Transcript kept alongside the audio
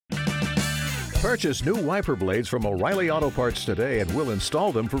Purchase new wiper blades from O'Reilly Auto Parts today and we'll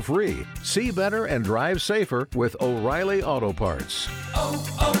install them for free. See better and drive safer with O'Reilly Auto Parts.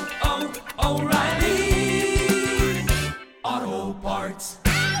 O'Reilly Auto Parts.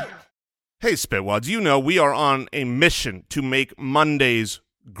 Hey, Spitwads, you know we are on a mission to make Mondays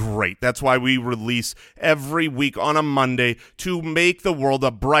great. That's why we release every week on a Monday to make the world a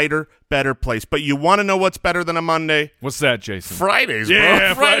brighter, better place. But you want to know what's better than a Monday? What's that, Jason? Fridays, bro.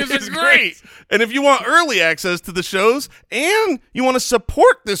 Yeah, Fridays Fridays are great. And if you want early access to the shows and you want to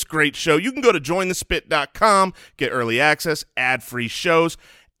support this great show, you can go to jointhespit.com, get early access, ad-free shows,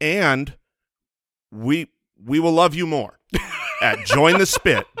 and we will love you more at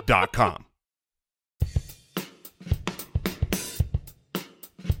jointhespit.com.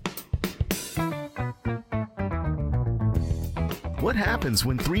 What happens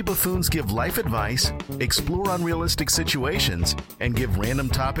when three buffoons give life advice, explore unrealistic situations, and give random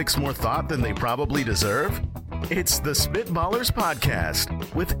topics more thought than they probably deserve? It's the Spitballers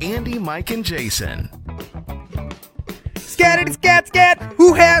Podcast with Andy, Mike, and Jason. Scattity scat scat,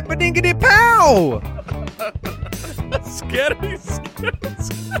 who had ba dingity pow? Scatty.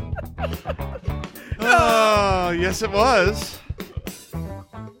 Oh, yes, it was.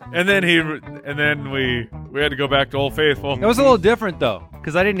 And then we had to go back to Old Faithful. It was a little different though,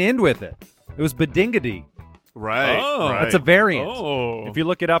 because I didn't end with it. It was badingity. Right. Oh. right. That's a variant. Oh. If you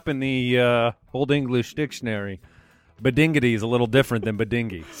look it up in the Old English Dictionary, badingity is a little different than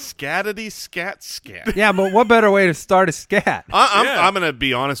badingy. Scattity scat scat. Yeah, but what better way to start a scat? I'm going to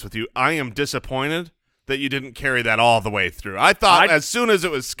be honest with you. I am disappointed that you didn't carry that all the way through. I thought as soon as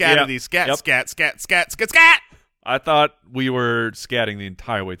it was scattity scat Yep. scat scat scat scat scat. I thought we were scatting the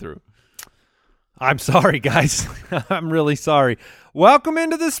entire way through. I'm sorry, guys. I'm really sorry. Welcome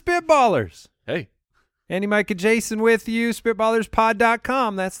into the Spitballers. Hey. Andy, Mike, and Jason with you.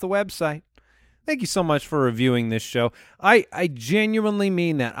 SpitballersPod.com. That's the website. Thank you so much for reviewing this show. I genuinely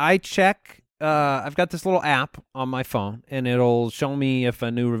mean that. I check. I've got this little app on my phone, and it'll show me if a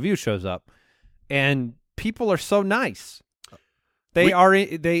new review shows up. And people are so nice. They are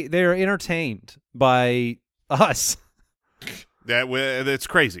entertained by us. It's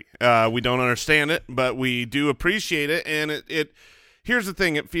crazy. We don't understand it, but we do appreciate it. And it here's the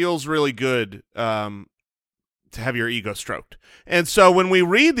thing: it feels really good to have your ego stroked. And so when we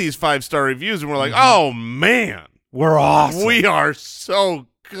read these 5-star reviews, and we're like, "Oh man, We're awesome. we are so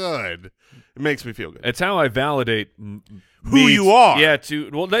good," it makes me feel good. It's how I validate Who you are. Yeah, it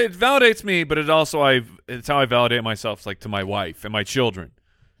validates me, but it's how I validate myself, like to my wife and my children.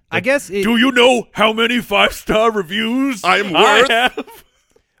 I guess. Do you know how many 5-star reviews I'm I worth? have?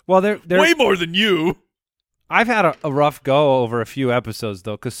 Well, they're Way more than you. I've had a rough go over a few episodes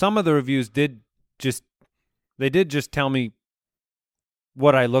though, because some of the reviews did just tell me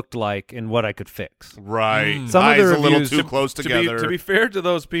what I looked like and what I could fix. Right. Some of the Eyes a little reviews- too close together. To be fair to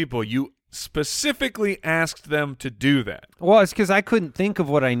those people, you specifically asked them to do that. Well, it's because I couldn't think of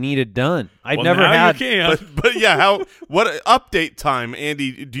what I needed done. I'd Well, never now had. You can. but yeah, what update time,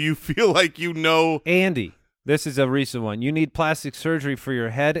 Andy? Do you feel like you know? Andy, this is a recent one. You need plastic surgery for your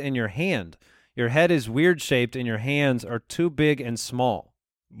head and your hand. Your head is weird shaped and your hands are too big and small.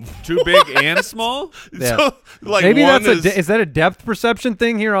 Too big and small? Yeah. So, like Maybe one that's is that a depth perception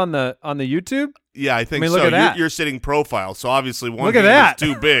thing here on the YouTube? yeah, I think I mean, look so. at that. You're sitting profile, so obviously one Look at hand that.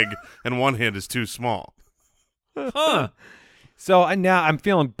 is too big and one hand is too small. Huh. So now I'm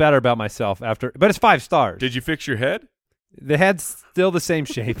feeling better about myself after, but it's 5 stars. Did you fix your head? The head's still the same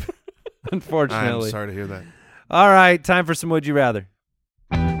shape, unfortunately. I'm sorry to hear that. All right, time for some Would You Rather.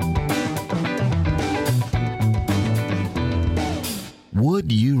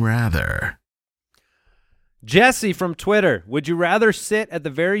 Would you rather? Jesse from Twitter, would you rather sit at the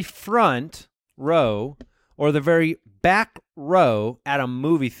very front row or the very back row at a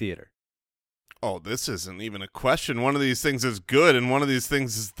movie theater? Oh, this isn't even a question. One of these things is good, and one of these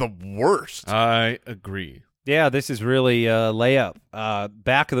things is the worst. I agree. Yeah, this is really a layup.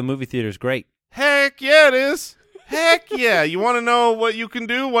 Back of the movie theater is great. Heck yeah, it is. Heck yeah. You want to know what you can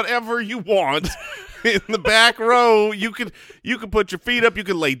do? Whatever you want. In the back row, you could put your feet up, you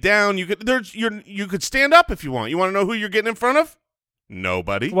could lay down, you could stand up if you want. You want to know who you're getting in front of?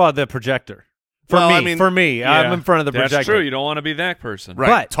 Nobody. Well, the projector. Well, me, I mean, for me, Yeah, I'm in front of the projector. That's true. You don't want to be that person. Right.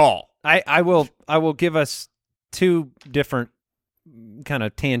 But- tall. I will give us two different kind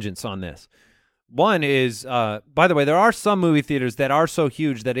of tangents on this. One is, by the way, there are some movie theaters that are so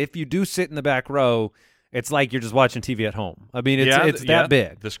huge that if you do sit in the back row, it's like you're just watching TV at home. I mean, it's that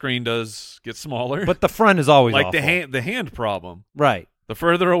big. The screen does get smaller. But the front is always like awful. the hand problem. Right. The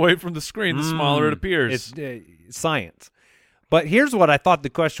further away from the screen, the smaller it appears. It's science. But here's what I thought the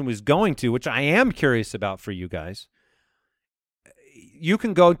question was going to, which I am curious about for you guys. You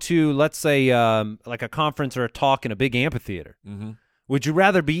can go to, let's say, like a conference or a talk in a big amphitheater. Mm-hmm. Would you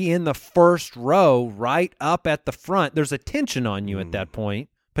rather be in the first row right up at the front? There's attention on you at that point,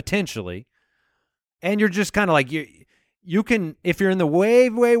 potentially. And you're just kind of like, you can, if you're in the way,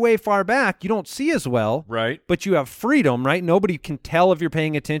 way, way far back, you don't see as well. Right. But you have freedom, right? Nobody can tell if you're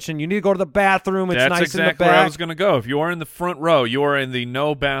paying attention. You need to go to the bathroom. It's That's nice exactly in the back. where I was going to go. If you are in the front row, you are in the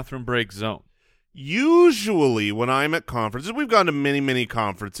no bathroom break zone. Usually, when I'm at conferences, we've gone to many, many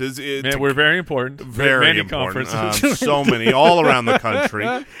conferences. We're very important. Very many important. conferences. So many, all around the country.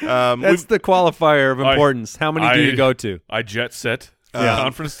 That's the qualifier of importance. How many do you go to? I jet set. Yeah.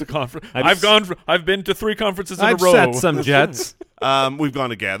 Conference to conference. I've been to 3 conferences in a I've row. set some jets. We've gone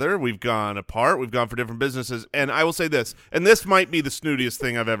together. We've gone apart. We've gone for different businesses. And I will say this, and this might be the snootiest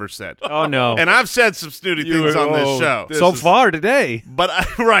thing I've ever said. Oh, no. And I've said some snooty things on this show. So far today.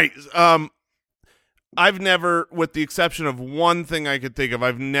 But, right. I've never, with the exception of one thing I could think of,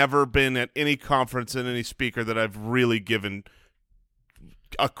 I've never been at any conference and any speaker that I've really given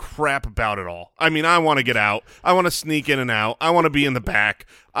a crap about it all. I mean, I want to get out. I want to sneak in and out. I want to be in the back.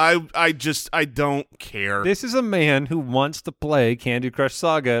 I don't care. This is a man who wants to play Candy Crush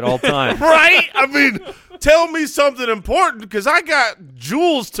Saga at all times. Right? I mean, tell me something important because I got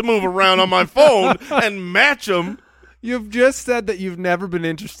jewels to move around on my phone and match them. You've just said that you've never been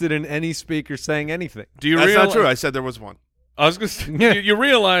interested in any speaker saying anything. Do you That's realize? not true. I said there was one. I was going to say, you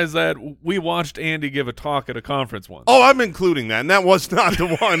realize that we watched Andy give a talk at a conference once. Oh, I'm including that, and that was not the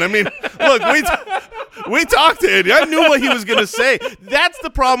one. I mean, look, we talked to Andy. I knew what he was going to say. That's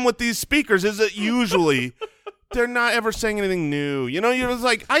the problem with these speakers is that usually they're not ever saying anything new. You know, you're just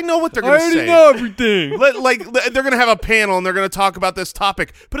like, I know what they're going to say. I already know everything. Like they're going to have a panel, and they're going to talk about this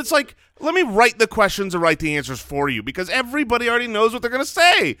topic. But it's like, let me write the questions and write the answers for you because everybody already knows what they're going to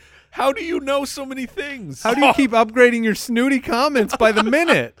say. How do you know so many things? How do you keep upgrading your snooty comments by the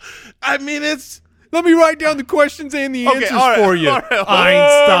minute? I mean, it's... Let me write down the questions and the answers all right, for you, all right.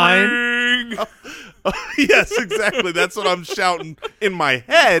 Einstein. Yes, exactly. That's what I'm shouting in my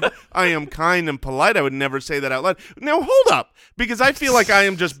head. I am kind and polite. I would never say that out loud. Now, hold up, because I feel like I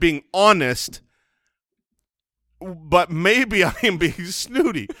am just being honest, but maybe I am being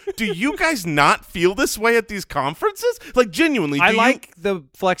snooty. Do you guys not feel this way at these conferences? Like, genuinely, I like the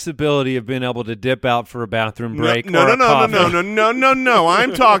flexibility of being able to dip out for a bathroom break. No. No.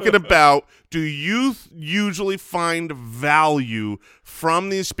 I'm talking about, do you usually find value from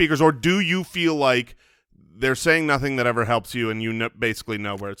these speakers, or do you feel like they're saying nothing that ever helps you and you basically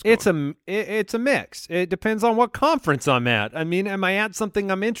know where it's going? It's a mix. It depends on what conference I'm at. I mean, am I at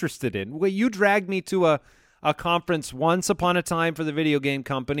something I'm interested in? Well, you dragged me to a conference once upon a time for the video game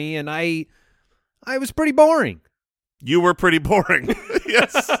company, and I was pretty boring. You were pretty boring.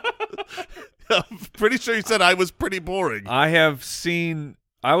 Yes. I'm pretty sure you said I was pretty boring. I have seen,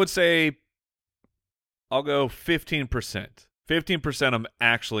 I would say, I'll go 15%. 15% I'm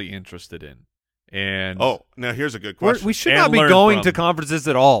actually interested in. And now here's a good question. We should not be going to conferences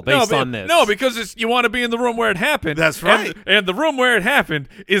at all based on this. No, because you want to be in the room where it happened. That's right. And the room where it happened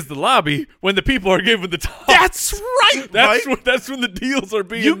is the lobby when the people are giving the talk. That's right. That's when the deals are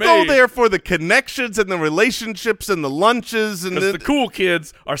being made. You go made. there for the connections and the relationships and the lunches and the cool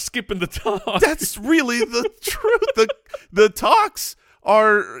kids are skipping the talk. That's really the truth. The talks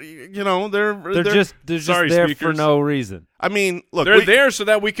are, they're just there speakers. for no reason. I mean, look, they're there so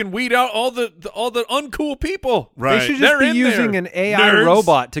that we can weed out all the uncool people. Right. They should just be using an AI Nerds.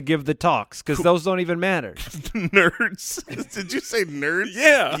 robot to give the talks because those don't even matter. Nerds. Did you say nerds?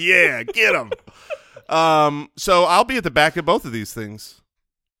 Yeah. Yeah, get them. So I'll be at the back of both of these things.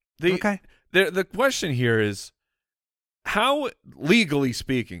 Okay. The question here is, how, legally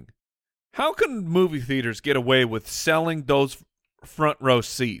speaking, how can movie theaters get away with selling those front row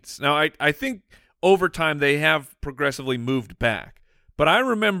seats? Now, I think over time they have progressively moved back, but I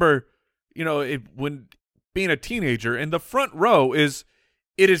remember, when being a teenager, in the front row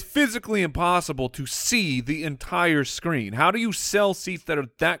it is physically impossible to see the entire screen. How do you sell seats that are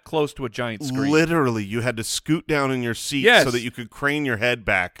that close to a giant screen? Literally, you had to scoot down in your seat so that you could crane your head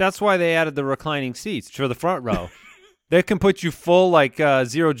back. That's why they added the reclining seats for the front row. They can put you full like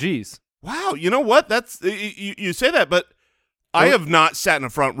 0 Gs. Wow, you know what? That's you say that, but I have not sat in a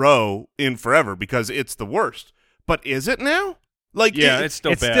front row in forever because it's the worst. But is it now? Like, it's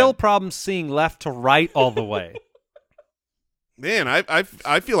still bad. It's still problems seeing left to right all the way. Man, I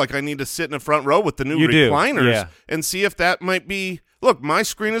feel like I need to sit in the front row with the new You do, recliners yeah. and see if that might be. Look, my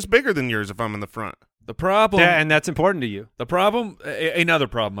screen is bigger than yours if I'm in the front. The problem, and that's important to you. The problem, another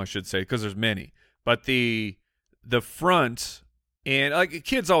problem, I should say, because there's many. But the the front, and like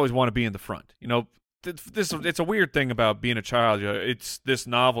kids always want to be in the front. You know, it's a weird thing about being a child. It's this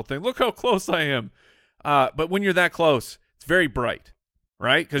novel thing. Look how close I am. But when you're that close, it's very bright,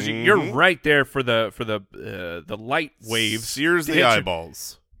 right? Because you're right there for the light waves. Sears the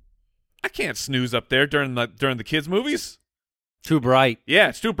eyeballs. I can't snooze up there during the kids' movies. Too bright. Yeah,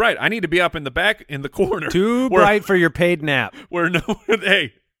 it's too bright. I need to be up in the back in the corner. Too bright for your paid nap.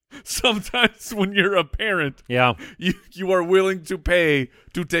 Hey, sometimes when you're a parent, yeah, you are willing to pay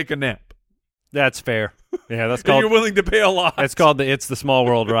to take a nap. That's fair. Yeah, that's called. You're willing to pay a lot. That's called the It's the Small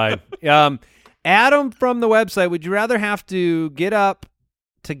World ride. Adam from the website, would you rather have to get up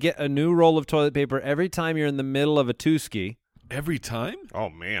to get a new roll of toilet paper every time you're in the middle of a two-ski? Every time? Oh,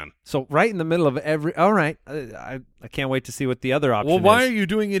 man. So right in the middle of every – all right. I can't wait to see what the other option is. Well, why are you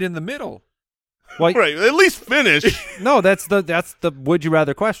doing it in the middle? Well, right, at least finish. No, that's the would you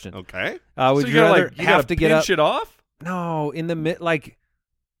rather question. Okay. Would so you rather have to get up? pinch it off? No, in the like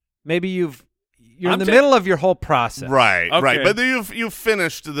maybe you're in the middle of your whole process. Right, Okay. right. But you've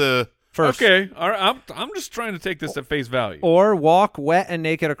finished the First. Okay, all right. I'm just trying to take this at face value. Or walk wet and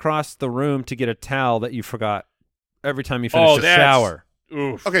naked across the room to get a towel that you forgot every time you finish the shower.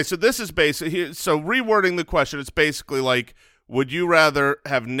 Oof. Okay, so this is basically so rewording the question. It's basically like, would you rather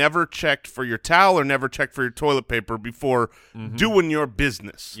have never checked for your towel or never checked for your toilet paper before doing your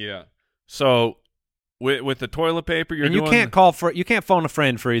business? Yeah. So with the toilet paper, you can't phone a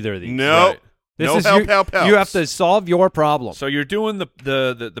friend for either of these. No. Right. This no is help. You have to solve your problem. So you're doing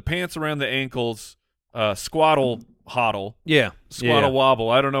the pants around the ankles, squattle hodl. Yeah. Squattle wobble.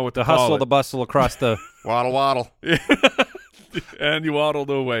 I don't know what to the call hustle, it. the bustle across the Waddle. And you waddled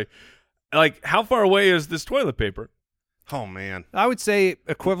away. Like, how far away is this toilet paper? Oh, man. I would say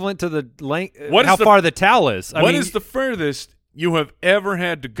equivalent to the length. What how is the- far the towel is. What is the furthest you have ever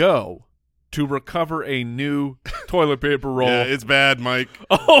had to go to recover a new toilet paper roll? Yeah, it's bad, Mike.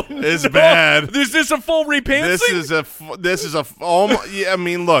 Oh, It's no. bad. Is this a full repantsing? This is a yeah, I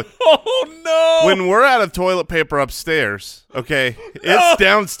mean, look. Oh, no. When we're out of toilet paper upstairs, okay, it's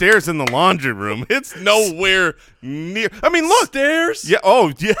downstairs in the laundry room. It's nowhere near. I mean, look. Stairs? Yeah.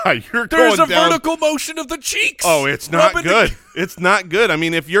 Oh, yeah. You're There's going a down. vertical motion of the cheeks. Oh, it's not Rubbing good. It's not good. I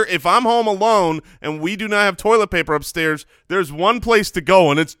mean, if I'm home alone and we do not have toilet paper upstairs, there's one place to go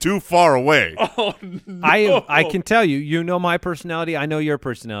and it's too far away. Oh, no. I can tell you. You know my personality. I know your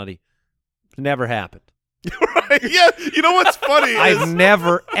personality. It's never happened. Right? Yeah. You know what's funny? I've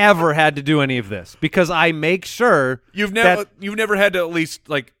never ever had to do any of this because I make sure You've never had to at least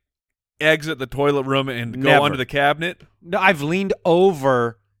like exit the toilet room and go Never. under the cabinet. No, I've leaned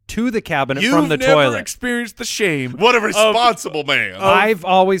over to the cabinet You've from the never toilet. experienced the shame. What a responsible man. I've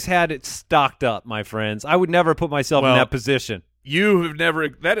always had it stocked up, my friends. I would never put myself in Well, that position. You have never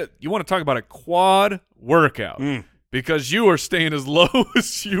you want to talk about a quad workout because you are staying as low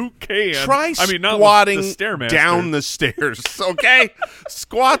as you can. Try I mean, not squatting with the Stairmaster. down the stairs, okay?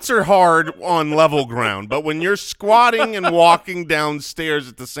 Squats are hard on level ground, but when you're squatting and walking downstairs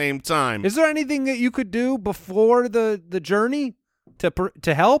at the same time, Is there anything that you could do before the journey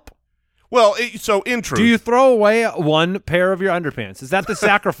to help? well, so in truth, Do you throw away one pair of your underpants? Is that the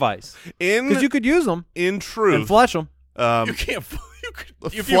sacrifice? Because you could use them in truth, and flush them. You can't.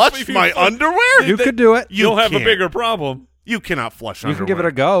 flush my underwear? You could do it. You'll have a can't. bigger problem. You cannot flush You underwear. can give it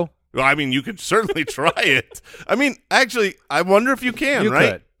a go. Well, I mean, you could certainly try it. I mean, actually, I wonder if you can,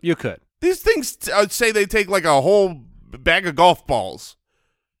 right? You could. These things, I'd say they take like a whole bag of golf balls.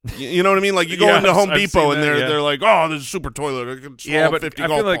 You know what I mean? Like you go Yes, into Home I've Depot seen and that, they're like, oh, there's a super toilet. I can swallow 50 I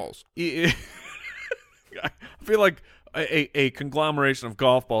golf feel like balls. I feel like a conglomeration of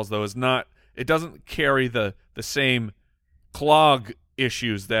golf balls though is not. It doesn't carry the same clog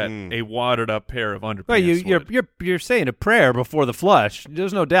issues that a watered up pair of underpants. Well, you're saying a prayer before the flush.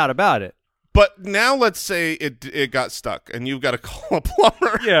 There's no doubt about it. But now let's say it got stuck and you've got to call a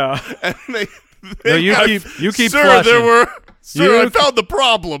plumber. Yeah. And they No, you got- keep Sir, flushing. I found the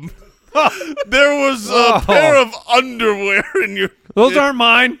problem. There was a pair of underwear in your. Those aren't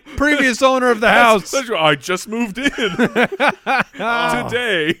mine. Previous owner of the house. I just moved in today.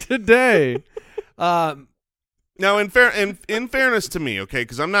 Today. Now, in fairness to me, okay,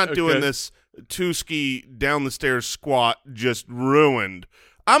 because I'm not doing Okay. this two-ski down the stairs squat just ruined.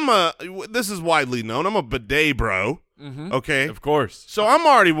 This is widely known. I'm a bidet bro, okay? Of course. So I'm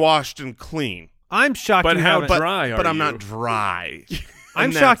already washed and clean. I'm shocked But you how haven't. dry are but I'm you? not dry. I'm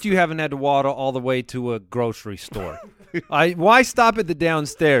And shocked that's- you haven't had to waddle all the way to a grocery store. Why stop at the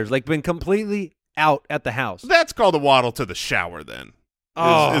downstairs? Like been completely out at the house. That's called a waddle to the shower then.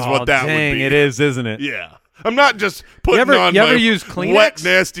 Is what that would dang, be. it is, isn't it? Yeah. I'm not just putting on you ever my use Kleenex? wet,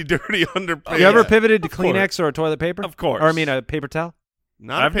 nasty, dirty underpants. You ever pivoted to Kleenex or a toilet paper? Of course. Or I mean a paper towel?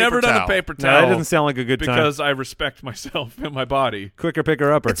 Not a I've paper never done towel. a paper No, towel. that doesn't sound like a good time. because I respect myself and my body. Quicker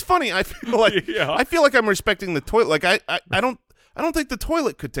picker upper. It's funny. I feel like Yeah. I feel like I'm respecting the toilet. Like I don't think the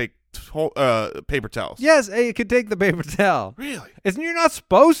toilet could take paper towels. Yes, it could take the paper towel. Really? You're not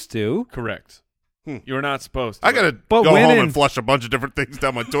supposed to. Correct. You're not supposed to. I gotta But go when home in- and flush a bunch of different things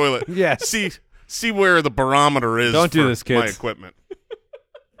down my toilet. Yes. See where the barometer is. Don't do for this, kids. My equipment.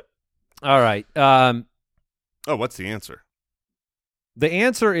 All right. Oh, what's the answer? The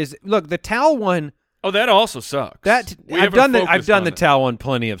answer is look, the towel one. Oh, that also sucks. I've done the towel one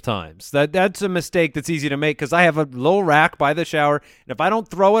plenty of times. That's a mistake that's easy to make because I have a low rack by the shower, and if I don't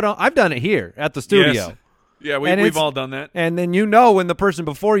throw it on, I've done it here at the studio. Yes. Yeah, And we've it's- all done that. And then you know when the person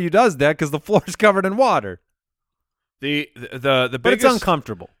before you does that because the floor is covered in water. The But biggest, it's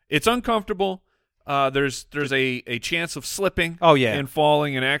uncomfortable. It's uncomfortable. There's a chance of slipping. Oh, yeah. And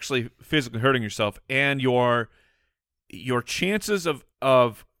falling and actually physically hurting yourself, and your chances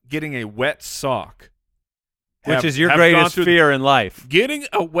of getting a wet sock, Which is your have gone greatest through- fear in life. Getting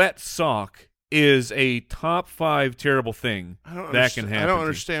a wet sock is a top 5 terrible thing I don't that can happen. I don't to you.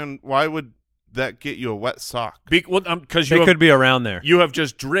 understand why would that get you a wet sock? Because They could be around there. you have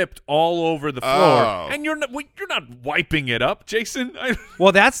just dripped all over the floor, Oh. and you're not wiping it up, Jason.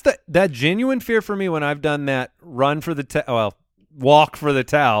 Well, that's that genuine fear for me when I've done that walk for the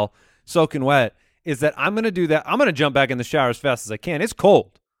towel, soaking wet, is that I'm going to do that. I'm going to jump back in the shower as fast as I can. It's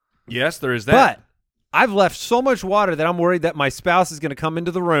cold. Yes, there is that. But I've left so much water that I'm worried that my spouse is going to come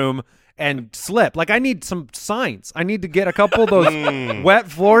into the room and slip. Like I need some signs. I need to get a couple of those wet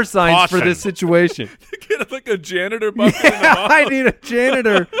floor signs for Caution. this situation. Get like a janitor bucket in the Yeah, bottom. I need a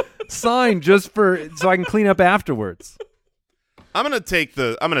janitor sign so I can clean up afterwards. I'm gonna take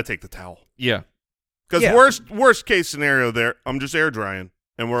the towel Yeah. because Yeah. worst case scenario there, I'm just air drying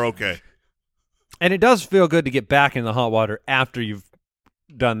and we're okay. And it does feel good to get back in the hot water after you've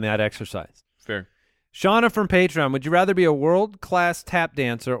done that exercise. Fair. Shauna from Patreon, would you rather be a world-class tap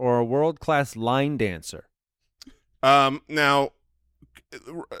dancer or a world-class line dancer? Now,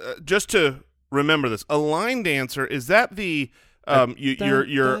 just to remember this, a line dancer, is that the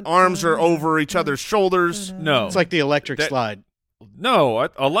your arms are over each other's shoulders? No. It's like the electric That- slide. No,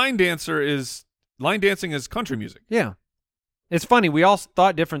 a line dancing is country music. Yeah. It's funny. We all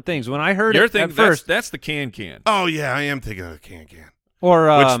thought different things. When I heard You're it thinking at first, that's the can. Oh yeah, I am thinking of the can.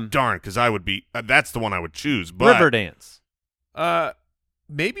 or Which darn, because I would be that's the one I would choose. But river dance.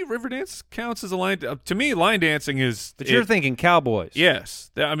 Maybe Riverdance counts as a line. To me, line dancing is. But you're thinking cowboys.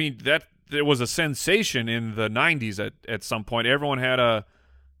 Yes, that there was a sensation in the '90s at some point. Everyone had a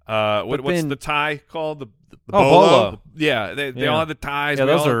what's then- the tie called the bolo. Yeah, they all had the ties. Yeah,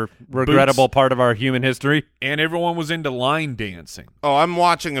 we those all are had regrettable boots, part of our human history. and everyone was into line dancing. oh, I'm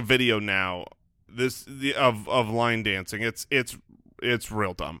watching a video now. Of line dancing. It's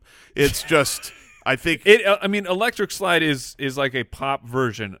real dumb. It's just I think. I mean, electric slide is like a pop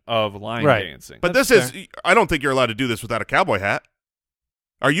version of line Right. dancing. But That's this is. I don't think you're allowed to do this without a cowboy hat.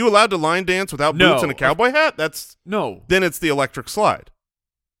 Are you allowed to line dance without No. boots and a cowboy hat? no, Then it's the electric slide.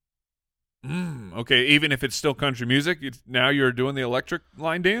 okay. Even if it's still country music, now you're doing the electric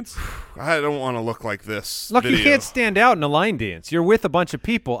line dance. I don't want to look like this. Look, you video. can't stand out in a line dance. You're with a bunch of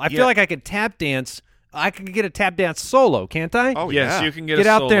people. I Yeah. feel like I could tap dance. I could get a tap dance solo, can't I? Oh Yes, yeah. you can get Get a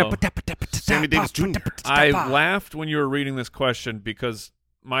out there. solo. Sammy Davis Jr. I laughed when you were reading this question because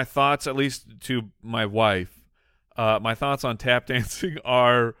my thoughts, at least to my wife, my thoughts on tap dancing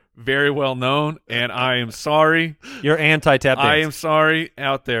are very well known, and I am sorry. You're anti-tap dance. I am sorry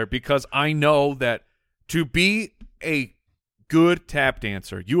out there because I know that to be a good tap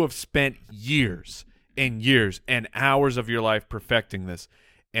dancer, you have spent years and years and hours of your life perfecting this,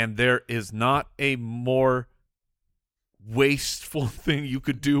 and there is not a more wasteful thing you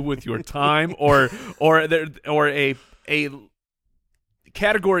could do with your time or a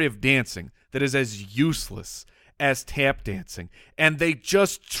category of dancing that is as useless as tap dancing. And they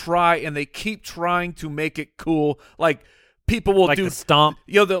just try and they keep trying to make it cool. Like people will like do the stomp.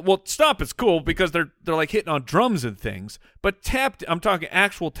 stomp is cool because they're like hitting on drums and things. But I'm talking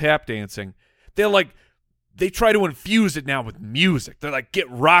actual tap dancing. They try to infuse it now with music. They're like, get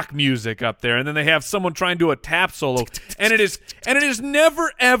rock music up there, and then they have someone try and do a tap solo, and it is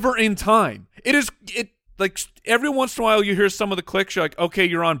never ever in time. Like every once in a while you hear some of the clicks, you're like, okay,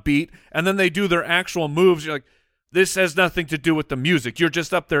 you're on beat, and then they do their actual moves. You're like, this has nothing to do with the music. You're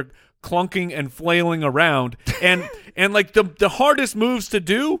just up there clunking and flailing around, and like the hardest moves to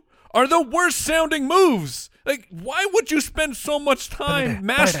do are the worst sounding moves. Like, why would you spend so much time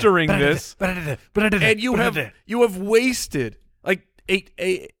mastering this? And you have wasted like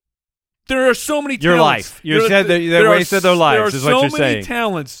there are so many Your talents. life. You said that they wasted their lives, is what you're There are so many saying.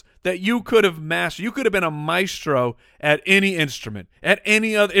 talents that you could have mastered. You could have been a maestro at any instrument, at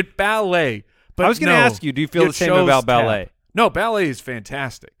any other, at ballet. But I was going to ask you, do you feel the same chose about ballet? tap. No, ballet is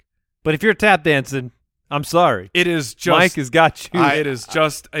fantastic. But if you're tap dancing, I'm sorry. It is just Mike has got you. it is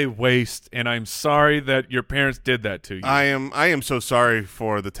just a waste, and I'm sorry that your parents did that to you. I am so sorry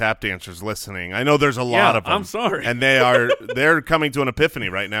for the tap dancers listening. I know there's a lot of them. I'm sorry. And they're coming to an epiphany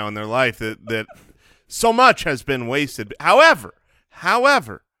right now in their life that so much has been wasted. However,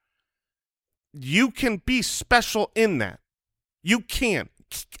 you can be special in that. You can.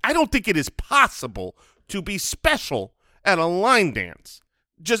 I don't think it is possible to be special at a line dance.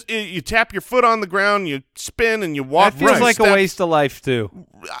 Just you tap your foot on the ground, you spin, and you walk. That feels like a waste of life too.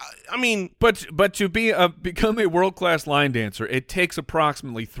 I mean, but to become a world-class line dancer, it takes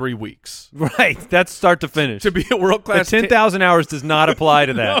approximately 3 weeks. Right, that's start to finish. To be a world-class, 10,000 hours does not apply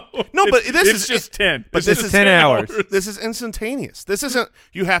to that. No, but this it's is just 10. But this is 10 hours. This is instantaneous. This isn't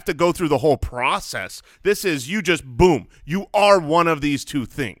you have to go through the whole process. This is you just boom. You are one of these two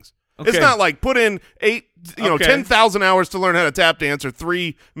things. Okay. It's not like put in 10,000 hours to learn how to tap dance or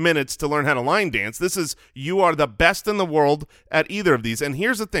 3 minutes to learn how to line dance. This is you are the best in the world at either of these. And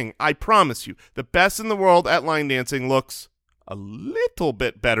here's the thing. I promise you, the best in the world at line dancing looks a little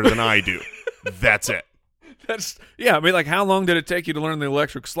bit better than I do. That's it. I mean, like, how long did it take you to learn the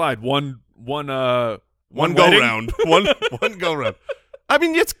electric slide? One go wedding? round. one go round. I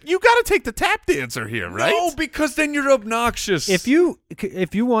mean, you got to take the tap dancer here, right? No, because then you're obnoxious. If you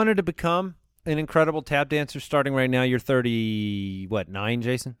wanted to become an incredible tap dancer starting right now, you're 9,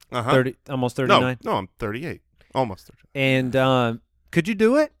 Jason? 30, almost 39? No, I'm 38. Almost 38. And could you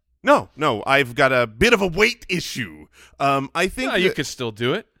do it? No, I've got a bit of a weight issue. I think you could still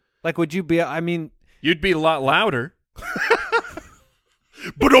do it. Like, would you be, I mean. You'd be a lot louder.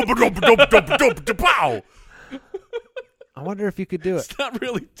 I wonder if you could do it. It's not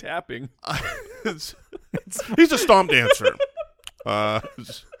really tapping. He's a stomp dancer.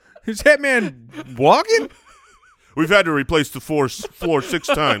 Is that man walking? We've had to replace the floor 6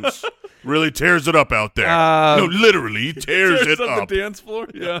 times. Really tears it up out there. No, literally tears it up. The dance floor.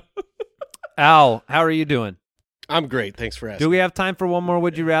 Yeah. Al, how are you doing? I'm great. Thanks for asking. Do we have time for one more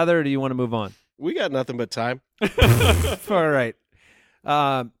Would You Rather, or do you want to move on? We got nothing but time. All right.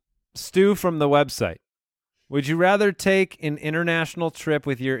 Stu from the website. Would you rather take an international trip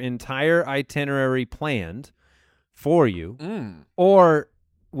with your entire itinerary planned for you or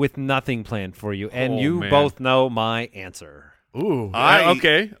with nothing planned for you? And you both know my answer. Ooh.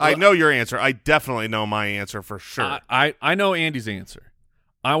 Okay. I know your answer. I definitely know my answer for sure. I know Andy's answer.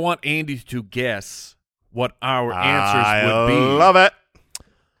 I want Andy to guess what our answers would be. I love it.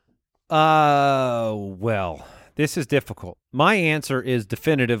 Well, this is difficult. My answer is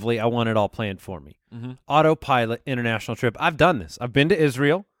definitively I want it all planned for me. Mm-hmm. Autopilot international trip. I've done this. I've been to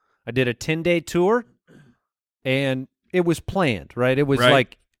Israel. I did a 10-day tour, and it was planned, right? It was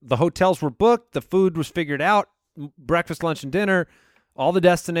like the hotels were booked, the food was figured out, breakfast, lunch, and dinner, all the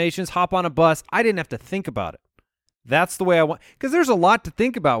destinations, hop on a bus. I didn't have to think about it. That's the way I want, because there's a lot to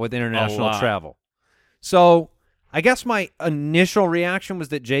think about with international travel. So I guess my initial reaction was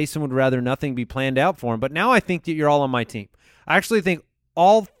that Jason would rather nothing be planned out for him, but now I think that you're all on my team. I actually think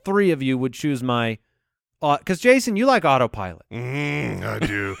all 3 of you would choose my because Jason, you like autopilot. I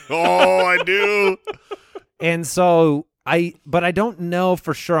do. Oh, I do. And so but I don't know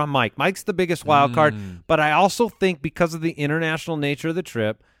for sure on Mike. Mike's the biggest wild card, but I also think because of the international nature of the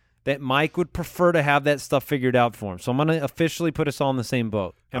trip that Mike would prefer to have that stuff figured out for him. So I'm going to officially put us all in the same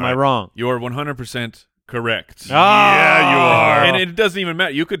boat. Am I wrong? You are 100% correct. Yeah, you are. And it doesn't even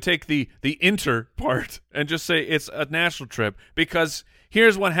matter. You could take the inter part and just say it's a national trip, because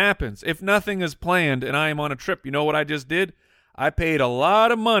here's what happens. If nothing is planned and I am on a trip, you know what I just did? I paid a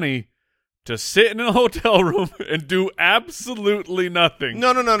lot of money to sit in a hotel room and do absolutely nothing.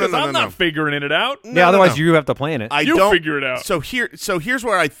 No. Because I'm not figuring it out. Yeah, otherwise you have to plan it. You figure it out. So here's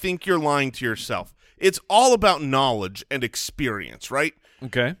where I think you're lying to yourself. It's all about knowledge and experience, right?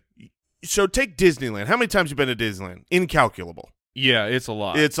 Okay. So take Disneyland. How many times have you been to Disneyland? Incalculable. Yeah, it's a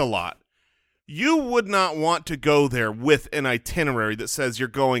lot. It's a lot. You would not want to go there with an itinerary that says you're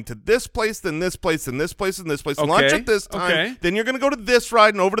going to this place, then this place, then this place, and this place. Okay. Lunch at this time. Okay. Then you're going to go to this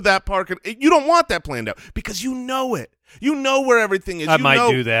ride and over to that park. And you don't want that planned out because you know it. You know where everything is. I might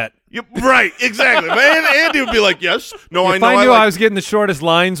do that. Right, exactly. Man, Andy would be like, yes. No, I If know. I knew I was getting the shortest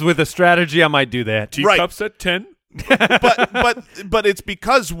lines with a strategy, I might do that. Teacups at 10. but it's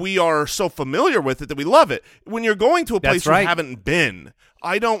because we are so familiar with it that we love it. When you're going to a place That's right. you haven't been,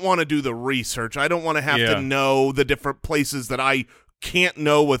 I don't want to do the research. I don't want to have Yeah. to know the different places that I can't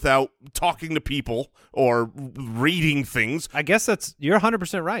know without talking to people or reading things. I guess you're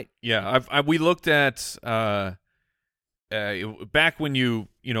 100% right. Yeah, we looked at back when you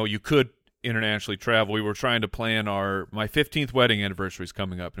could internationally travel. We were trying to plan my 15th wedding anniversary is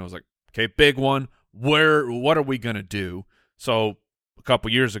coming up, and I was like, okay, big one. What are we gonna do? So a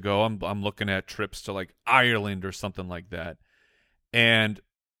couple years ago, I'm looking at trips to like Ireland or something like that, and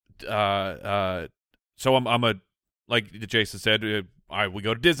so I'm a, like Jason said, we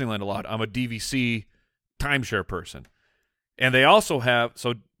go to Disneyland a lot. I'm a DVC timeshare person, and they also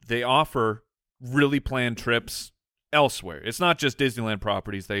they offer really planned trips elsewhere. It's not just Disneyland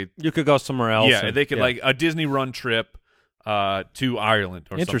properties. You could go somewhere else. Yeah, they could like a Disney run trip to Ireland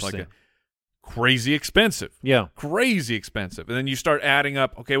or something like that. Crazy expensive. Yeah. Crazy expensive. And then you start adding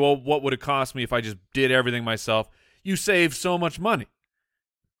up, okay, well, what would it cost me if I just did everything myself? You save so much money.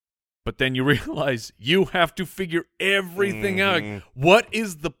 But then you realize you have to figure everything out. What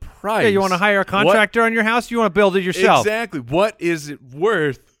is the price? Yeah, you want to hire a contractor on your house? You want to build it yourself? Exactly. What is it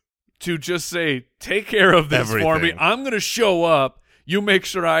worth to just say, take care of this for me? I'm going to show up. You make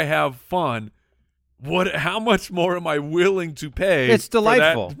sure I have fun. How much more am I willing to pay? It's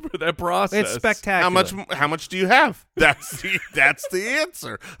delightful for that process. It's spectacular. How much do you have? That's the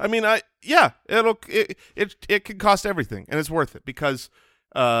answer. I mean, it can cost everything, and it's worth it because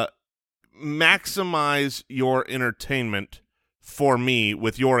maximize your entertainment for me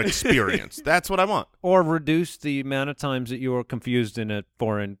with your experience. That's what I want. Or reduce the amount of times that you are confused in a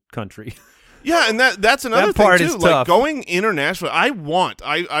foreign country. Yeah, and that's another part thing too. is Like tough. going international,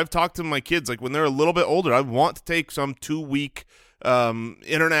 I've talked to my kids, like when they're a little bit older, I want to take some 2-week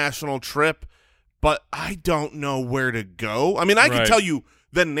international trip, but I don't know where to go. I mean, I can tell you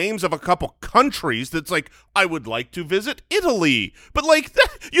the names of a couple countries that's like, I would like to visit Italy. But like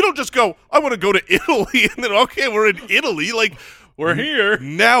you don't just go, I want to go to Italy and then okay, we're in Italy, like We're here.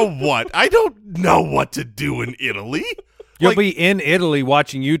 Now what? I don't know what to do in Italy. You'll be in Italy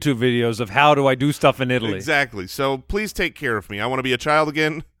watching YouTube videos of how do I do stuff in Italy. Exactly. So please take care of me. I want to be a child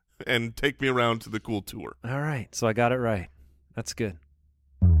again and take me around to the cool tour. All right. So I got it right. That's good.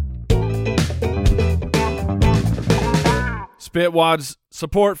 Spitwad's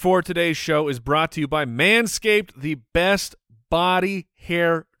support for today's show is brought to you by Manscaped, the best body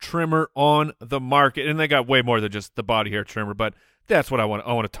hair trimmer on the market. And they got way more than just the body hair trimmer, but that's what I want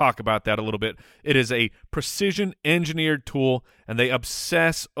to talk about that a little bit. It is a precision engineered tool, and they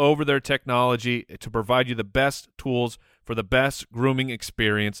obsess over their technology to provide you the best tools for the best grooming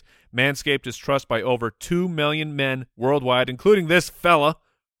experience. Manscaped is trusted by over 2 million men worldwide, including this fella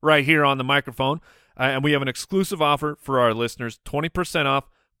right here on the microphone. And we have an exclusive offer for our listeners, 20% off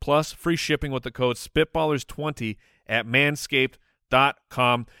plus free shipping with the code Spitballers20 at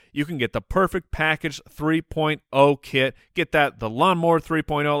manscaped.com. You can get the perfect package 3.0 kit. Get the Lawnmower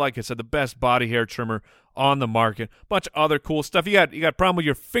 3.0, like I said, the best body hair trimmer on the market. Bunch of other cool stuff. You got a problem with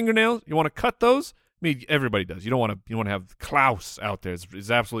your fingernails? You want to cut those? I mean, everybody does. You don't want to have Klaus out there.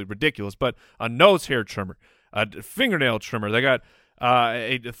 It's absolutely ridiculous. But a nose hair trimmer, a fingernail trimmer. They got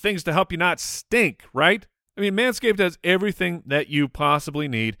things to help you not stink, right? I mean, Manscaped has everything that you possibly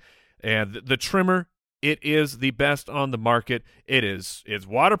need. And the trimmer, it is the best on the market. It's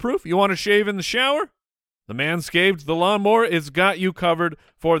waterproof. You want to shave in the shower? The Manscaped, the lawnmower, it's got you covered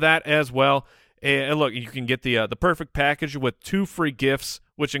for that as well. And look, you can get the perfect package with 2 free gifts,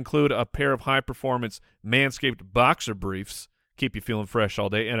 which include a pair of high-performance Manscaped boxer briefs, keep you feeling fresh all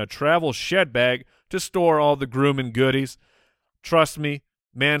day, and a travel shed bag to store all the grooming goodies. Trust me,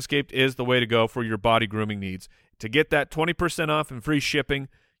 Manscaped is the way to go for your body grooming needs. To get that 20% off and free shipping,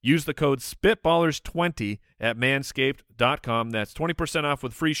 use the code Spitballers20 at manscaped.com. That's 20% off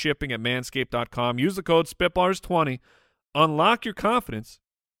with free shipping at manscaped.com. Use the code Spitballers20. Unlock your confidence.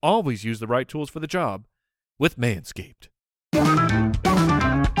 Always use the right tools for the job with Manscaped.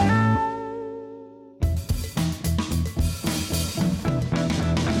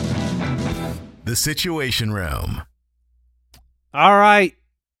 The Situation Room. All right.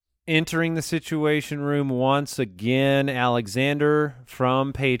 Entering the Situation Room once again, Alexander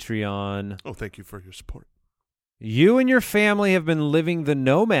from Patreon. Oh, thank you for your support. You and your family have been living the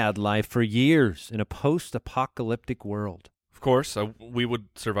nomad life for years in a post-apocalyptic world. Of course, we would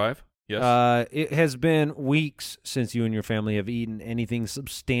survive. Yes. It has been weeks since you and your family have eaten anything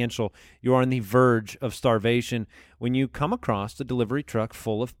substantial. You are on the verge of starvation when you come across a delivery truck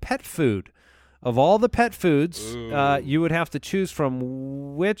full of pet food. Of all the pet foods, you would have to choose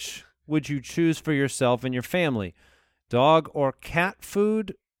from which would you choose for yourself and your family? Dog or cat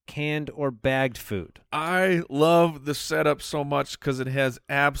food, canned or bagged food? I love the setup so much because it has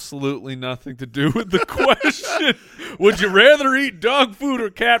absolutely nothing to do with the question. Would you rather eat dog food or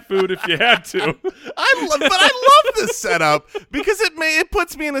cat food if you had to? But I love this setup because it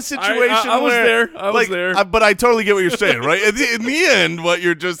puts me in a situation I was where there. I was there. But I totally get what you're saying, right? In the end, what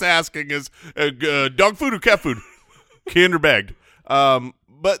you're just asking is dog food or cat food, canned or bagged.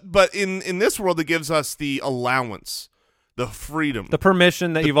 But in this world, it gives us the allowance, the freedom, The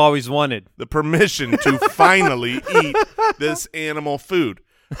permission that you've always wanted. the permission to finally eat this animal food.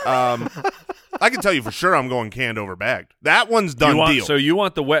 I can tell you for sure I'm going canned over bagged. That one's done deal. So you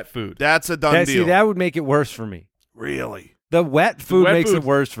want the wet food? That's a done deal. See, that would make it worse for me. Really? The wet food wet makes food- it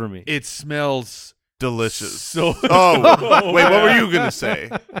worse for me. It smells Delicious. so. Oh, wait, what were you going to say?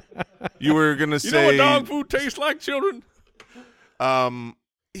 You were going to You know say what dog food tastes like, children?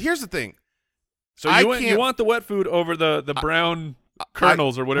 here's the thing. So I you can't- want the wet food over the brown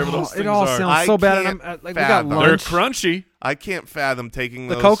kernels or whatever those things it all are. sounds so I bad. And can't we got fathom. They're lunch. crunchy. I can't fathom taking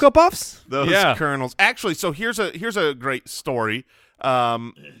The those Cocoa Puffs? those Yeah. kernels. Actually, so here's a great story.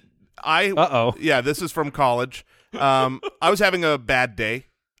 Uh-oh. Yeah, this is from college. I was having a bad day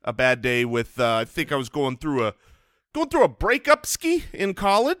with I think I was going through a breakup ski in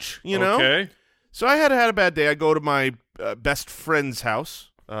college, you know. Okay. So I had a bad day. I go to my best friend's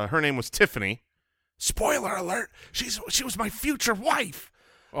house. Her name was Tiffany. Spoiler alert: she was my future wife.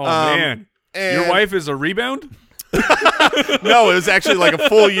 Oh man, your and- wife is a rebound. No, it was actually like a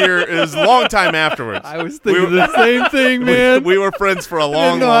full year. It was a long time afterwards. I was thinking the same thing, man. We were friends for a I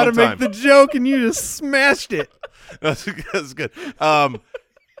long, didn't know how to long make time. the joke, and you just smashed it. That's good.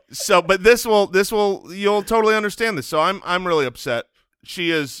 So, but you'll totally understand this. So I'm really upset.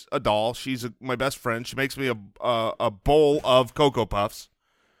 She is a doll. She's my best friend. She makes me a bowl of Cocoa Puffs.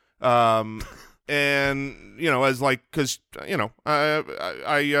 And you know, because you know,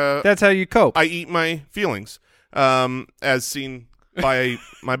 I That's how you cope. I eat my feelings, as seen by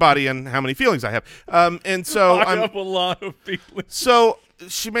my body and how many feelings I have. And so I I'm have a lot of feelings. So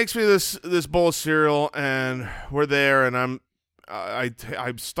she makes me this bowl of cereal, and we're there, and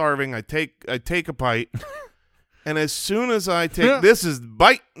I'm starving. I take a bite, and as soon as I take this is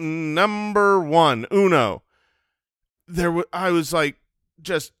bite number one, uno. I was like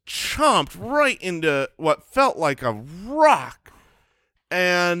just chomped right into what felt like a rock,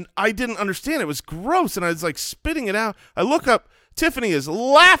 and I didn't understand. It was gross, and I was like spitting it out. I look up. Tiffany is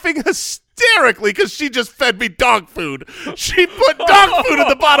laughing hysterically because she just fed me dog food. She put dog food at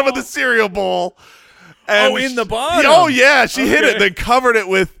the bottom of the cereal bowl. And In the bottom? Oh yeah, she hit it, Okay. then covered it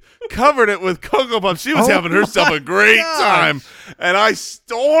with Cocoa Puffs. She was having herself a great time. And I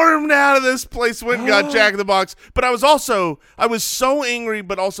stormed out of this place, went and got Jack in the Box. But I was so angry,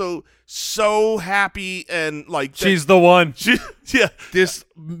 but also so happy, and like She's the one. yeah. This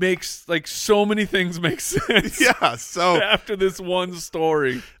makes so many things make sense. Yeah. So After this one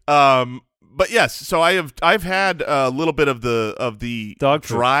story, but yes, so I've had a little bit of the Dog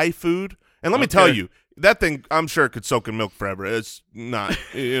food. dry food, and let me tell Okay. you, that thing, I'm sure it could soak in milk forever. It's not,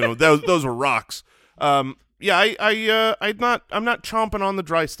 those were rocks. Yeah, I'm not chomping on the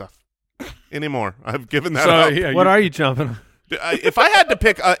dry stuff anymore. I've given that up. yeah, What are you jumping? If I had to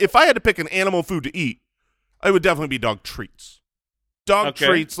pick an animal food to eat, it would definitely be dog treats. Dog Okay,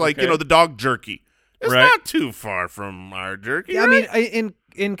 treats, like okay. the dog jerky. It's Right. not too far from our jerky. Yeah, I right? mean,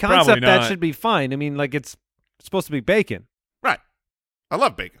 in Probably concept, that not. should be fine. I mean, like it's supposed to be bacon. Right. I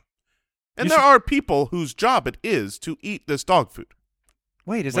love bacon. And You there are people whose job it is to eat this dog food.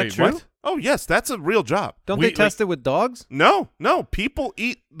 Wait, is Wait, that true? what? Oh, yes, that's a real job. Don't We- they test it with dogs? No, people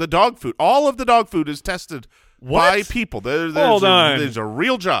eat the dog food. All of the dog food is tested by What? people. Hold on. These are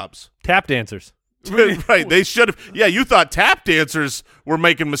real jobs. Tap dancers. Right. They should have. Yeah, you thought tap dancers were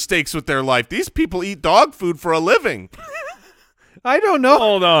making mistakes with their life. These people eat dog food for a living. I don't know.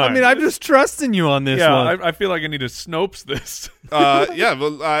 Hold on. I mean, I'm just trusting you on this yeah, one. I feel like I need to Snopes this. Yeah,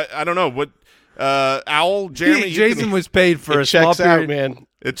 well, I don't know. What, Owl, Jeremy? you Jason can- was paid for It a small checks out, period. man.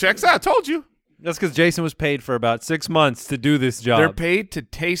 It checks out. I told you. That's because Jason was paid for about 6 months to do this job. They're paid to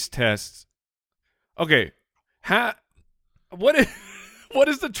taste tests. Okay, what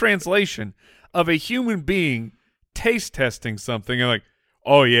is the translation of a human being taste testing something and like,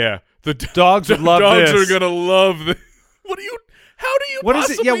 oh yeah, the Dogs would love dogs this. are gonna love this. How do you? What is it?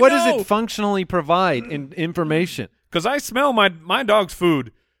 possibly Yeah, what does know? it functionally provide in information? Because I smell my dog's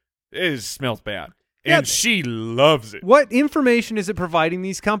food. It smells bad, Yeah, and she loves it. What information is it providing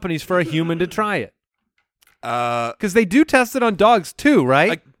these companies for a human to try it? Because they do test it on dogs too, right?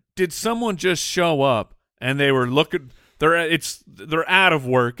 Like, did someone just show up and they were looking They're out of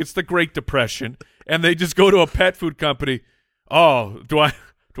work. It's the Great Depression, and they just go to a pet food company. Oh, do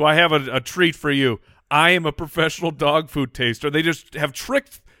I have a treat for you? I am a professional dog food taster. They just have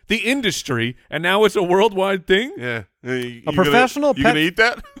tricked the industry, and now it's a worldwide thing. Yeah, A professional You pet- gonna eat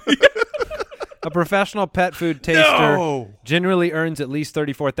that? A professional pet food taster No. generally earns at least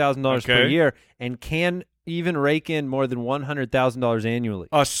 $34,000 per Okay. year and can even rake in more than $100,000 annually.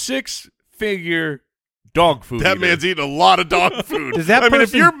 A 6-figure dog food. That eater. man's eating a lot of dog food. Does that I mean, if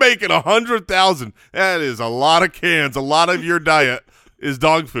person- you're making 100,000, that is a lot of cans. A lot of your diet is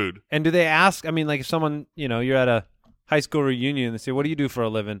dog food. And do they ask, I mean, like if someone, you're at a high school reunion and they say, what do you do for a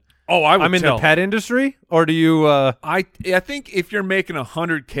living? Oh, I would I'm in tell. the pet industry? Or do you, I think if you're making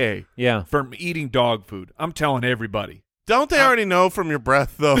 $100K yeah. from eating dog food, I'm telling everybody. Don't they already know from your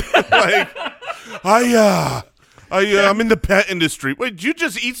breath, though? Like, I'm in the pet industry. Wait, did you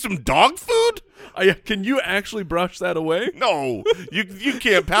just eat some dog food? Can you actually brush that away? No, you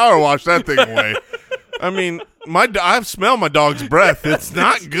can't power wash that thing away. I mean, I've smelled my dog's breath. It's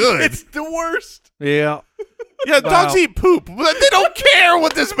not good. It's the worst. Yeah. Yeah, dogs eat poop, but they don't care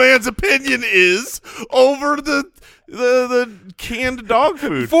what this man's opinion is over the canned dog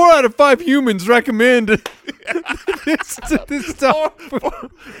food. 4 out of 5 humans recommend this dog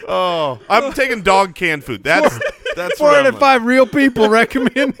food. Oh, I'm taking dog canned food. That's 4 what out I'm of 5 real people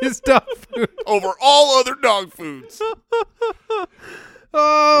recommend this dog food. over all other dog foods.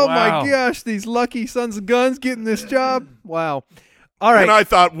 Oh, Wow. my gosh. These lucky sons of guns getting this job. Wow. All right. And I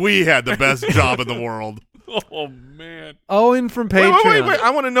thought we had the best job in the world. Oh, man. Owen from Wait, Patreon. wait.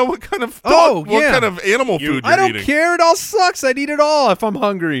 I want to know what kind of Oh, what yeah. kind of animal food you're I don't eating. care. It all sucks. I'd eat it all if I'm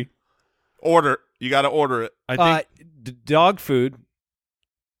hungry. Order. You got to order it. I think Dog food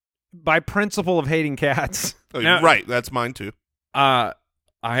by principle of hating cats. Oh, Now- right, that's mine too. I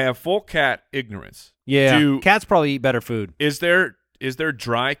have full cat ignorance. Yeah. Cats probably eat better food. Is there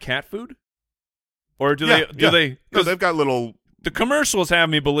dry cat food? Or do Yeah, they No, because they've got little. the commercials have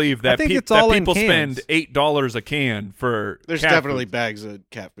me believe that, think it's that all in people cans. spend $8 a can for There's cat definitely food. bags of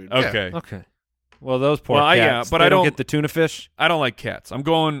cat food. Okay. Okay. Well, those poor Well, cats. but they I don't don't- get the tuna fish. I don't like cats. I'm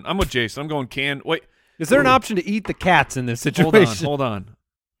with Jason. I'm going canned. Wait. Is there an option to eat the cats in this Hold situation? on. Hold on.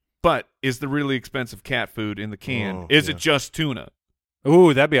 But is the really expensive cat food in the can? Oh, is yeah. it just tuna?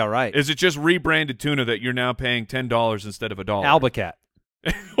 Ooh, that'd be all right. Is it just rebranded tuna that you're now paying $10 instead of $1? Albacat.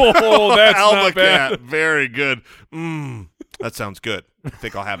 Oh, that's not bad. Albacat. Very good. That sounds good. I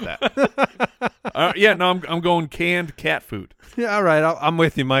think I'll have that. Yeah, no, I'm going canned cat food. Yeah, all right. I'm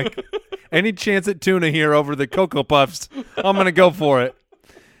with you, Mike. Any chance at tuna here over the Cocoa Puffs, I'm going to go for it.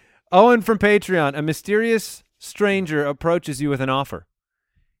 Owen from Patreon. A mysterious stranger approaches you with an offer.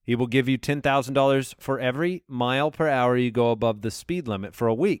 He will give you $10,000 for every mile per hour you go above the speed limit for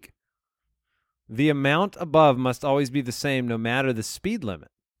a week. The amount above must always be the same no matter the speed limit.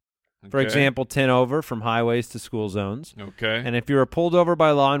 For Okay. example, 10 over from highways to school zones. Okay. And if you are pulled over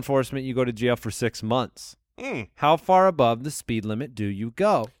by law enforcement, you go to jail for 6 months. Mm. How far above the speed limit do you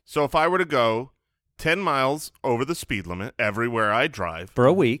go? So if I were to go 10 miles over the speed limit everywhere I drive, For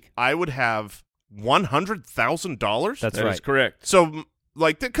a week. I would have $100,000. That's That right. is correct. So,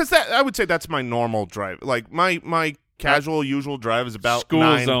 like, because that I would say that's my normal drive. Like my casual usual drive is about school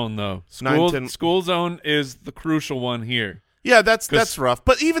 9. zone though. 9, 10 School zone is the crucial one here. Yeah, that's rough.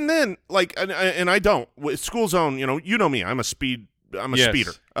 But even then, like, and I don't with school zone. You know me. I'm a Yes.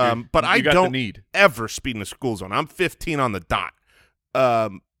 speeder. You- But you I got the don't need. ever speed in a school zone. I'm 15 on the dot.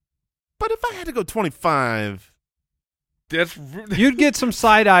 But if I had to go 25, That's You'd get some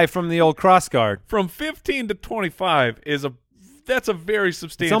side eye from the old cross guard. from 15 to 25 is that's a very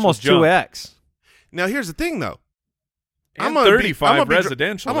substantial It's almost jump. 2x. now here's the thing though. And gonna 35 be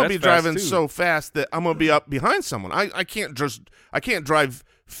residential. I'm gonna that's be driving fast, too. so fast that I'm gonna be up behind someone. I can't drive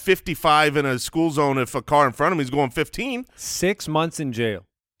 55 in a school zone if a car in front of me is going 15. 6 months in jail.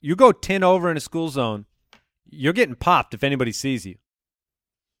 You go 10 over in a school zone, you're getting popped if anybody sees you.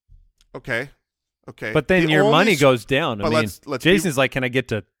 Okay. But then The your only money s- goes down. I but mean, let's be- Jason's like, can I get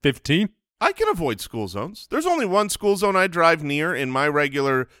to 15? I can avoid school zones. There's only one school zone I drive near in my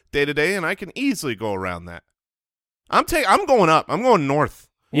regular day-to-day, and I can easily go around that. I'm going up. I'm going north.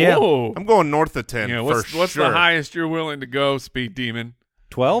 Yeah. Whoa. I'm going north of 10 Yeah, for what's sure. the highest you're willing to go, Speed Demon?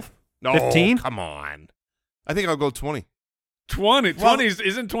 12? No, 15? come on. I think I'll go 20. 20. Well- 20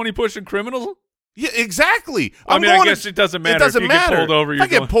 isn't 20 pushing criminals? Yeah, exactly. I I'm mean, I going guess it doesn't matter. It doesn't if you matter. get pulled over, if you're I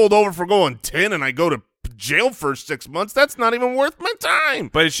get going. pulled over for going 10 and I go to jail for 6 months, that's not even worth my time.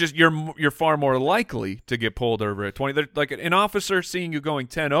 But it's just you're far more likely to get pulled over at 20. Like an officer seeing you going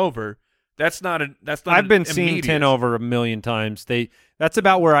 10 over, that's not I've been immediate. seeing 10 over a million times. That's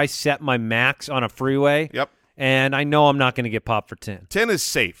about where I set my max on a freeway. Yep. and I know I'm not going to get popped for 10. 10 is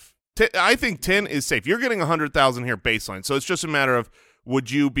safe. I think 10 is safe. You're getting 100,000 here baseline, so it's just a matter of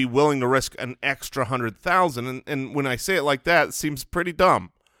would you be willing to risk an extra 100,000? And when I say it like that, it seems pretty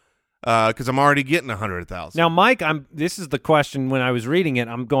dumb because I'm already getting 100,000. Now, Mike, this is the question. When I was reading it,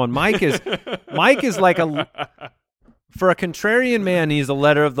 I'm going, Mike is like for a contrarian man, he's a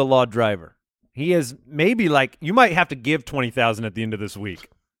letter of the law driver. He is maybe like you might have to give 20,000 at the end of this week.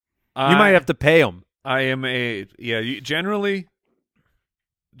 You might have to pay him. I am generally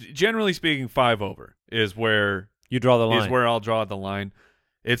speaking, 5 over is where you draw the line. Is where I'll draw the line.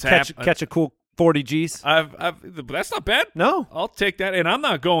 It's catch a cool 40 G's. But that's not bad. No, I'll take that, and I'm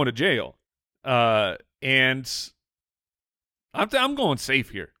not going to jail. And I'm going safe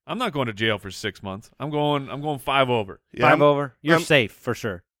here. I'm not going to jail for 6 months. I'm going 5 over. Yeah, 5 over. You're safe for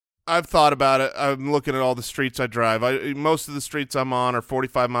sure. I've thought about it. I'm looking at all the streets I drive. Most of the streets I'm on are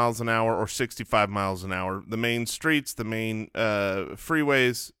 45 miles an hour or 65 miles an hour. The main streets, the main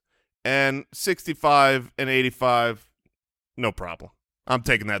freeways, and 65 and 85, no problem. I'm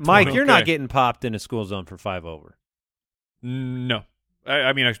taking that. Mike, you're not getting popped in a school zone for 5 over. No.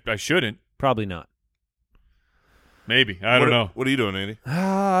 I mean, I shouldn't. Probably not. Maybe. I don't know. What are you doing, Andy?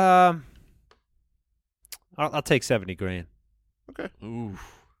 I'll take 70 grand. Okay. Ooh.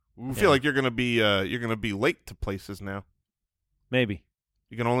 I feel like you're gonna be late to places now. Maybe.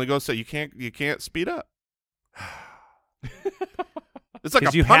 You can only go so you can't speed up. It's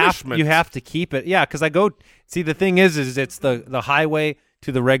like a punishment. You have to keep it. Yeah, because I go see the thing is it's the highway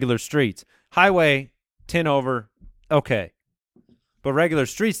to the regular streets. Highway 10 over, okay. But regular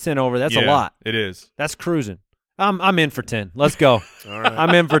streets 10 over, that's a lot. It is. That's cruising. I'm in for 10. Let's go. All right.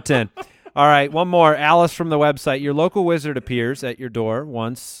 I'm in for 10. All right, one more. Alice from the website. Your local wizard appears at your door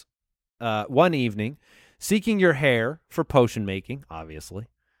one evening, seeking your hair for potion making, obviously.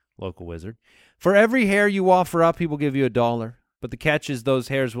 Local wizard. For every hair you offer up, he will give you $1. But the catch is those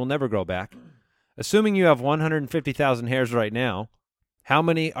hairs will never grow back. Assuming you have 150,000 hairs right now, how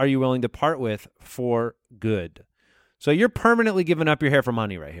many are you willing to part with for good? So you're permanently giving up your hair for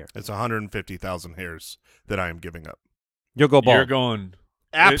money right here. It's 150,000 hairs that I am giving up. You'll go bald. You're going.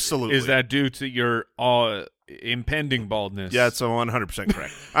 Absolutely. Is that due to your impending baldness? Yeah, it's 100%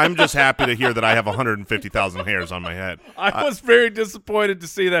 correct. I'm just happy to hear that I have 150,000 hairs on my head. I was very disappointed to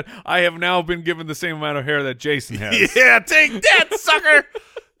see that I have now been given the same amount of hair that Jason has. Yeah, take that, sucker.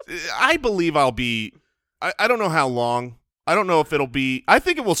 I believe I'll be I don't know how long. I don't know if it'll be. I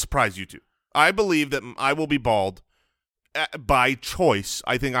think it will surprise you two. I believe that I will be bald by choice.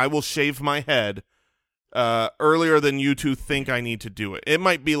 I think I will shave my head earlier than you two think I need to do it. It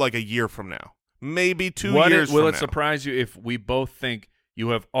might be like a year from now. Maybe 2 years from now. Will it surprise you if we both think you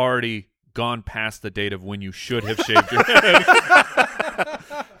have already gone past the date of when you should have shaved your head?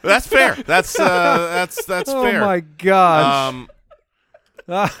 That's fair. That's fair. Oh my gosh.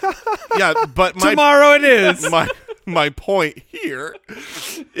 Yeah, but tomorrow it is. My point here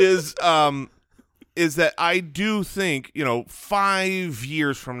is that I do think, 5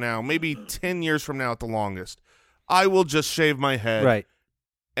 years from now, maybe 10 years from now at the longest, I will just shave my head, right,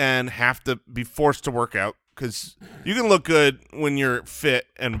 and have to be forced to work out, because you can look good when you're fit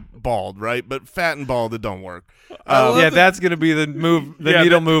and bald, right? But fat and bald, it don't work. That's going to be the move,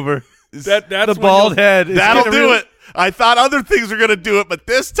 needle mover. That's the bald head. That'll do it. I thought other things were going to do it, but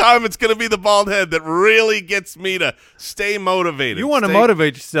this time it's going to be the bald head that really gets me to stay motivated. You want to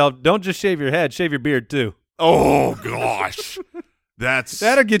motivate yourself. Don't just shave your head. Shave your beard, too. Oh, gosh.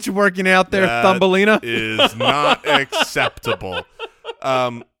 That'll get you working out there, Thumbelina. Is not acceptable.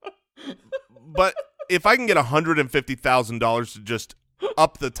 But if I can get $150,000 to just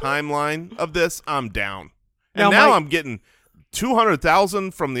up the timeline of this, I'm down. And now I'm getting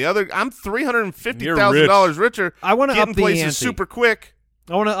 $200,000 from the other. I'm $350,000 richer. I want to up the places ante super quick.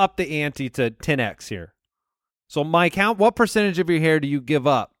 I want to up the ante to 10x here. So, Mike, what percentage of your hair do you give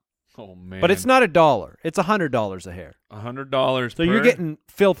up? Oh man! But it's not $1. It's $100 a hair. $100. So you're getting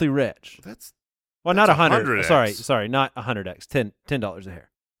filthy rich. That's not 100. 100x. Sorry, not 100x. $10 a hair.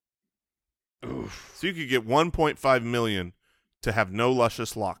 Oof. So you could get $1.5 million to have no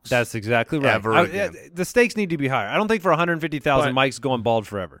luscious locks. That's exactly right. Ever again. The stakes need to be higher. I don't think for $150,000 Mike's going bald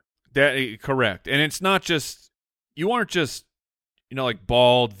forever. Correct. And it's not just you aren't just like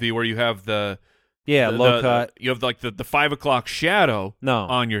bald where you have the low cut. You have like the 5 o'clock shadow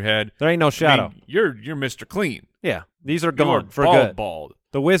on your head. There ain't no shadow. I mean, you're Mr. Clean. Yeah, these are gone for bald, good. Bald.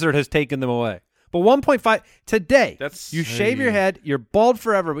 The wizard has taken them away. But 1.5 today. You shave your head, you're bald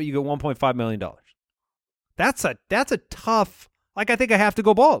forever, but you get $1.5 million. That's a tough. I think I have to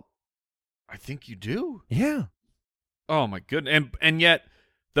go bald. I think you do. Yeah. Oh my goodness. And yet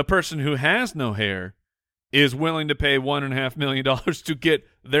the person who has no hair is willing to pay $1.5 million to get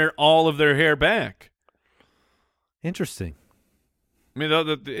all of their hair back. Interesting. I mean,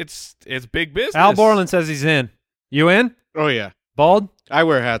 it's big business. Al Borland says he's in. You in? Oh, yeah. Bald? I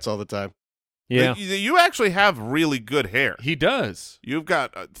wear hats all the time. Yeah. You actually have really good hair. He does. You've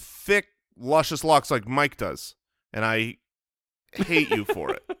got thick, luscious locks like Mike does, and I hate you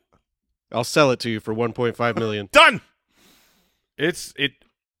for it. I'll sell it to you for $1.5 million. Done!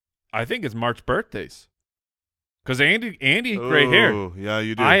 I think it's Mark's birthdays. Because Andy, great hair. Oh, yeah,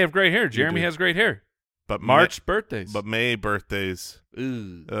 you do. I have great hair. Jeremy do. has great hair. But March birthdays. But May birthdays.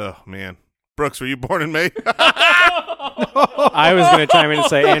 Ooh. Oh, man. Brooks, were you born in May? I was going to chime in and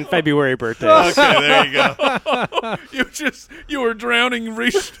say, and February birthdays. Okay, there you go. you were drowning,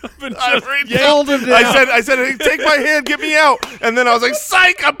 reached up and I just reached Held him down. I said, hey, take my hand, get me out. And then I was like,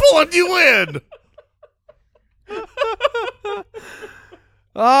 psych, I'm pulling you in.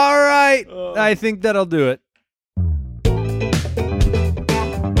 All right. I think that'll do it.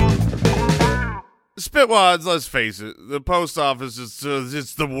 Spitwads, let's face it, the post office is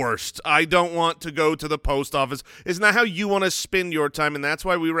it's the worst. I don't want to go to the post office. It's not how you want to spend your time, and that's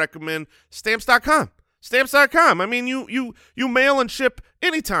why we recommend Stamps.com. Stamps.com. I mean, you mail and ship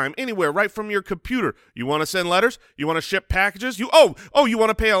anytime, anywhere, right from your computer. You want to send letters? You want to ship packages? You want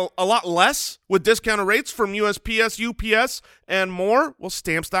to pay a lot less with discounted rates from USPS, UPS, and more? Well,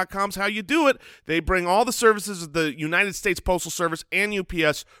 Stamps.com's how you do it. They bring all the services of the United States Postal Service and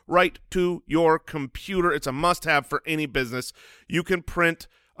UPS right to your computer. It's a must-have for any business. You can print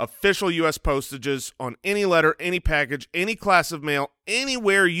official U.S. postages on any letter, any package, any class of mail,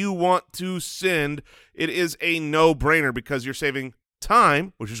 anywhere you want to send. It is a no-brainer because you're saving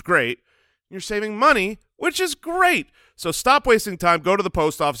time, which is great. You're saving money, which is great. So stop wasting time. Go to the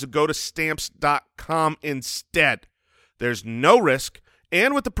post office and go to Stamps.com instead. There's no risk.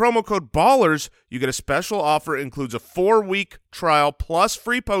 And with the promo code BALLERS, you get a special offer. It includes a 4-week trial plus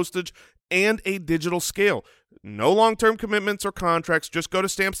free postage and a digital scale. No long-term commitments or contracts. Just go to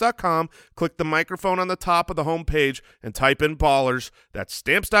Stamps.com, click the microphone on the top of the home page, and type in BALLERS. That's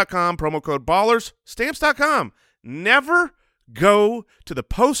Stamps.com, promo code BALLERS. Stamps.com. Never go to the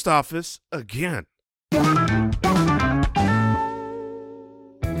post office again.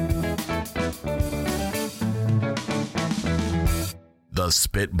 The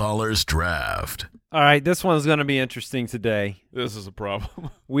Spitballers Draft. All right, this one's going to be interesting today. This is a problem.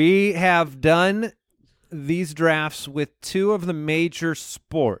 We have done these drafts with two of the major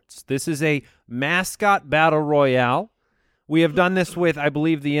sports. This is a mascot battle royale. We have done this with, I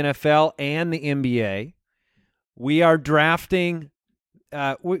believe, the NFL and the NBA. We are drafting.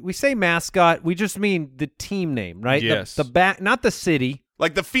 We say mascot. We just mean the team name, right? Yes. Not the city.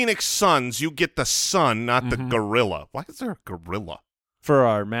 Like the Phoenix Suns, you get the sun, not the gorilla. Why is there a gorilla? For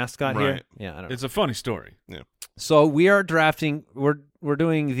our mascot here. Right. Yeah, I don't know. It's a funny story. Yeah. So we are drafting. We're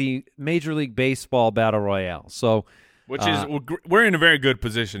doing the Major League Baseball battle royale. So, Which is we're in a very good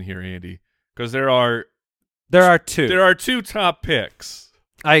position here, Andy, because there are two. There are two top picks.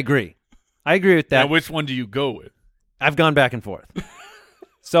 I agree with that. Now, which one do you go with? I've gone back and forth.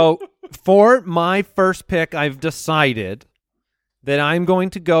 So for my first pick, I've decided that I'm going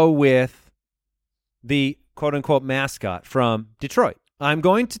to go with the quote-unquote mascot from Detroit. I'm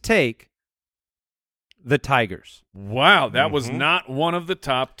going to take the Tigers. Wow, that was not one of the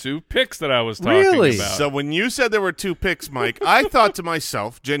top two picks that I was talking Really? about. So when you said there were two picks, Mike, I thought to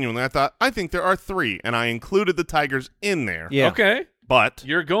myself, genuinely, I think there are three, and I included the Tigers in there. Yeah. Okay. But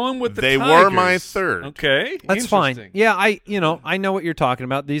You're going with the they Tigers. were my third. Okay. That's fine. Interesting. Yeah, I know what you're talking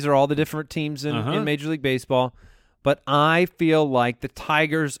about. These are all the different teams in Major League Baseball, but I feel like the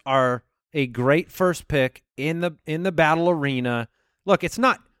Tigers are a great first pick in the battle arena. Look, it's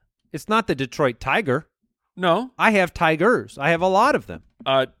not the Detroit Tiger. No. I have Tigers. I have a lot of them.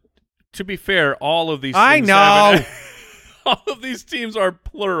 To be fair, all of these I teams know. all of these teams are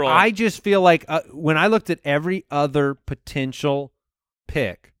plural. I just feel like when I looked at every other potential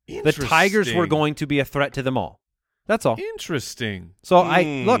pick, the Tigers were Interesting. going to be a threat to them all. That's all. Interesting. So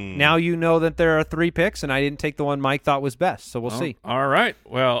look, now you know that there are three picks, and I didn't take the one Mike thought was best. So we'll see. All right.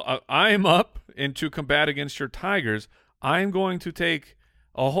 Well, I'm up, and to combat against your Tigers, I'm going to take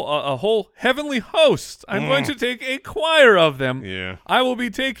a whole heavenly host. I'm going to take a choir of them. Yeah. I will be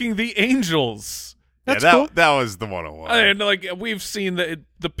taking the Angels. That's that, cool. That was the one I wanted. And like we've seen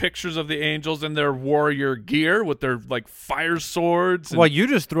the pictures of the Angels in their warrior gear with their like fire swords. And, Well, you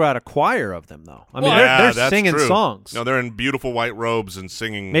just threw out a choir of them, though. I mean, Yeah, they're that's singing true. songs. No, they're in beautiful white robes and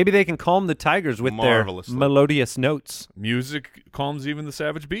singing. Maybe they can calm the Tigers with their Marvelously. melodious notes. music calms even the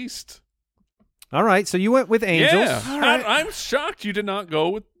savage beast. All right, so you went with Angels. Yeah. I'm shocked you did not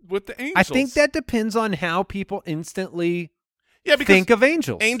go with the Angels. I think that depends on how people instantly because think of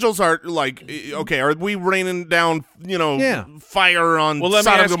Angels. Angels are like, okay, are we raining down, Yeah. fire on Well, let me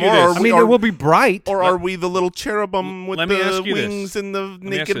Sodom ask and you Gomorrah? this. I mean, it will be bright. Or are we the little cherubim with let me the ask you this. wings and the me ask you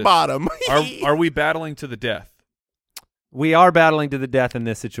naked this. bottom? Are we battling to the death? We are battling to the death in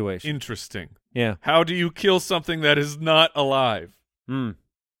this situation. Interesting. Yeah. How do you kill something that is not alive?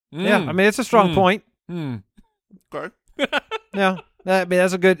 Yeah, I mean, it's a strong point. Okay. Yeah. I mean,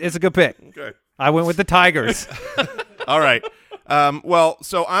 it's a good pick. Okay. I went with the Tigers. All right. Well,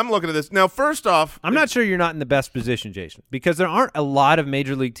 so I'm looking at this. Now, first off, I'm not sure you're not in the best position, Jason, because there aren't a lot of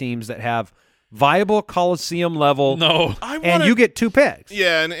major league teams that have viable Coliseum level. No. And you get 2 picks.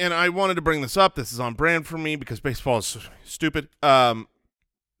 Yeah, and I wanted to bring this up. This is on brand for me because baseball is stupid.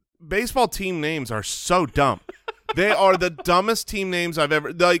 Baseball team names are so dumb. They are the dumbest team names I've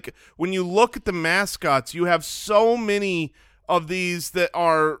ever – like, when you look at the mascots, you have so many of these that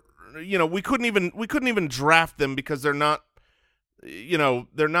are – we couldn't even draft them because they're not –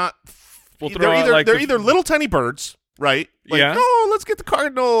 they're not – they're either little tiny birds, right? Like, Yeah. oh, let's get the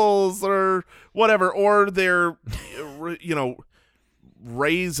Cardinals or whatever, or they're,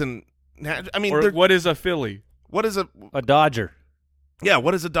 Rays and – I mean, Or what is a Philly? what is a A Dodger. yeah?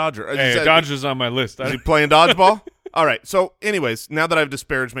 What is a Dodger? Hey, Dodgers on my list. Is he playing dodgeball? All right. So, anyways, now that I've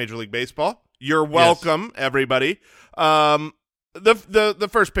disparaged Major League Baseball, you're welcome, everybody. The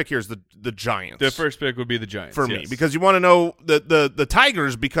first pick here is the Giants. The first pick would be the Giants for me yes. because you want to know the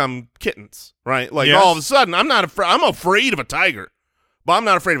Tigers become kittens, right? Like Yes. all of a sudden, I'm afraid of a tiger, but I'm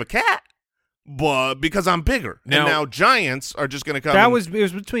not afraid of a cat, but because I'm bigger. And now Giants are just going to come. It was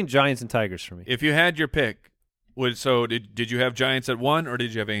between Giants and Tigers for me. If you had your pick, did you have Giants at 1 or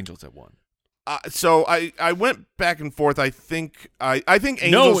did you have Angels at 1? So I went back and forth. I think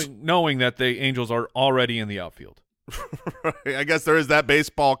Angels. Knowing that the Angels are already in the outfield. Right, I guess there is that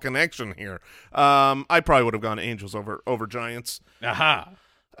baseball connection here. I probably would have gone Angels over Giants. Aha.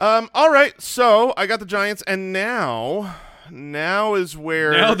 All right, so I got the Giants, and now is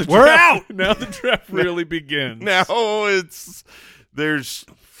where We're out. Now the draft really begins. Now there's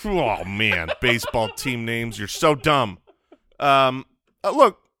oh man, baseball team names. You're so dumb.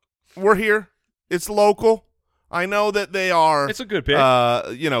 Look, we're here. It's local. I know that they are. It's a good pick.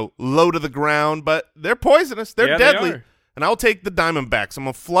 Low to the ground, but they're poisonous. They're deadly. They are. And I'll take the Diamondbacks. I'm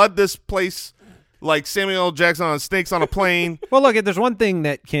gonna flood this place like Samuel L. Jackson on snakes on a plane. Well, look, if there's one thing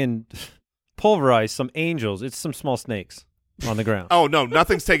that can pulverize some Angels, it's some small snakes on the ground. Oh no,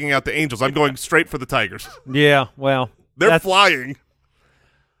 nothing's taking out the Angels. I'm going straight for the Tigers. Yeah, well, They're flying.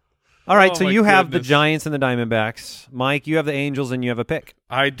 All right, Oh, so my you have the goodness. Giants and the Diamondbacks. Mike, you have the Angels and you have a pick.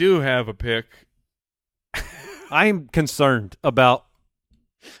 I do have a pick. I'm concerned about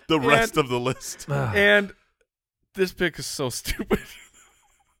The rest of the list. And this pick is so stupid.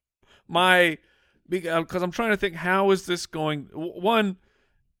 Because I'm trying to think, how is this going? One,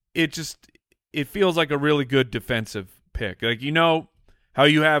 it feels like a really good defensive pick. Like, how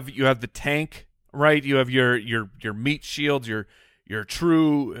you have the tank, right? You have your meat shields, your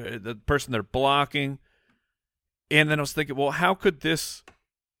true the person they're blocking. And then I was thinking, well, how could this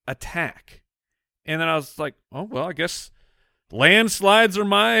attack? And then I was like, oh well, I guess landslides are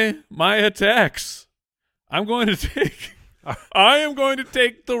my attacks. I am going to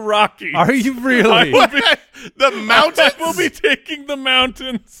take the Rockies. Are you really? I will be, The mountains. I will be taking the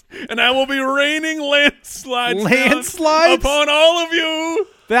mountains, and I will be raining landslides Landslides? upon all of you.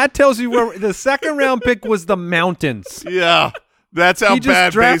 That tells you where the second round pick was the mountains. Yeah, that's how He just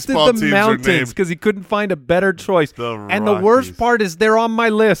bad drafted baseball the teams are mountains named. because he couldn't find a better choice. And the Rockies. worst part is they're on my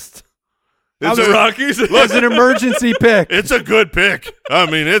list. It's The a- Rockies. It's an emergency pick. It's a good pick. I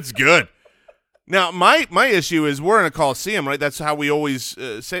mean, it's good. Now, my issue is we're in a Coliseum, right? That's how we always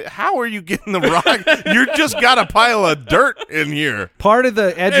say. How are you getting the rock? You just got a pile of dirt in here. Part of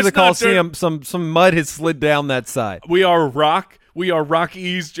the edge of It's the not Coliseum, some mud has slid down that side. We are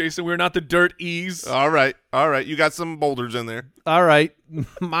Rockies, Jason. We're not the dirt ease. All right. You got some boulders in there. All right,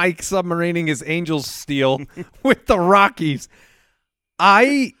 Mike submarining his Angels steal with the Rockies.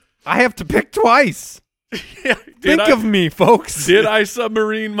 I have to pick twice. Think of me, folks. Did I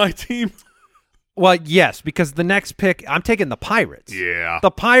submarine my team? Well, yes, because the next pick, I'm taking the Pirates. Yeah. The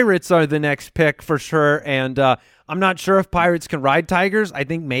Pirates are the next pick for sure, and I'm not sure if Pirates can ride Tigers. I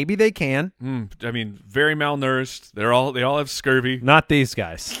think maybe they can. I mean, very malnourished. They all have scurvy. Not these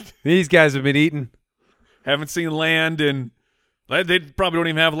guys. These guys have been eaten. Haven't seen land, and they probably don't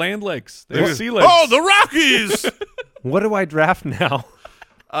even have land legs. They have sea legs. Oh, the Rockies. What do I draft now?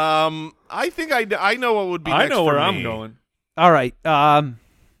 I think I know what would be I next know for where me. I'm going. All right.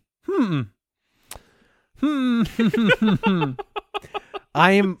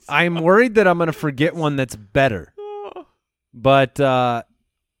 I'm worried that I'm going to forget one that's better. But I'm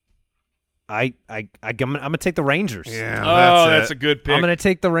going to take the Rangers. Yeah, that's a good pick. I'm going to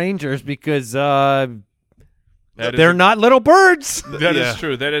take the Rangers because That is they're not little birds. That Yeah. is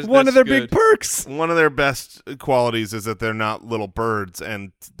true. That is One of their good. big perks. One of their best qualities is that they're not little birds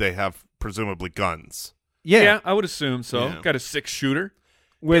and they have presumably guns. Yeah, I would assume so. Yeah. Got a 6-shooter.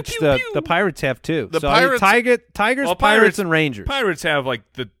 Which Pew, the pew. Pirates have too. The So, I mean, Pirates- Tigers, Well, Pirates, and Rangers Pirates have like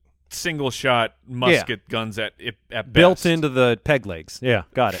the single-shot musket guns at built best. into the peg legs. Yeah,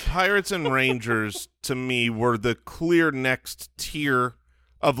 got it. Pirates and Rangers, to me, were the clear next tier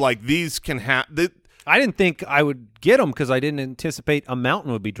of like these can have. I didn't think I would get them because I didn't anticipate a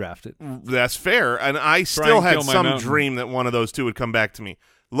mountain would be drafted. That's fair, and I Try still and had kill my some mountain. dream that one of those two would come back to me.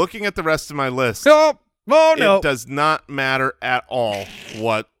 Looking at the rest of my list, Oh no! it does not matter at all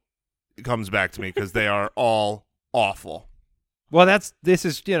what comes back to me because they are all awful. Well, this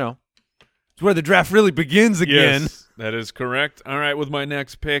is it's where the draft really begins again. Yes, that is correct. All right, with my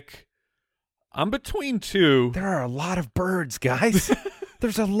next pick, I'm between two. There are a lot of birds, guys.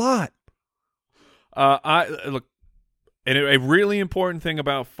 There's a lot. Look, and a really important thing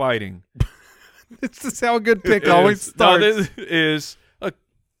about fighting This is how a good pick always starts. This is look,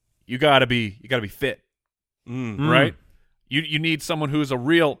 you gotta be fit, right? You need someone who's a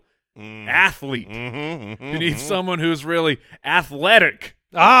real athlete. You need someone who's really athletic.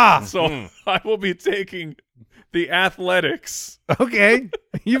 So I will be taking the athletics. Okay,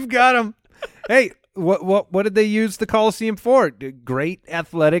 you've got them. Hey, what did they use the Coliseum for? Great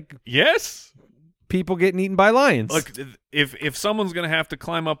athletic Yes. people getting eaten by lions. Look, if someone's gonna have to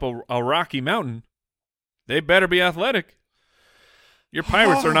climb up a rocky mountain, they better be athletic. Your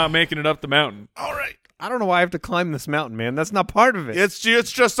pirates are not making it up the mountain. All right. I don't know why I have to climb this mountain, man. That's not part of it. It's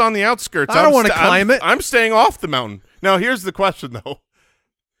just on the outskirts. I don't wanna climb it. I'm staying off the mountain. Now, here's the question, though.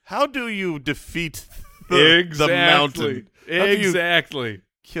 How do you defeat the mountain? How do you Exactly.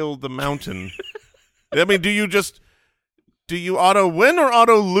 kill the mountain? I mean, do you auto win or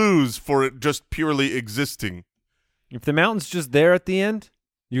auto lose for it just purely existing? If the mountain's just there at the end,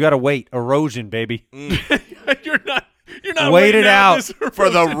 you got to wait. Erosion, baby. You're not Wait waiting it out this For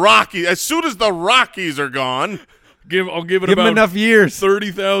the Rockies, as soon as the Rockies are gone, I'll give it Give them about enough years.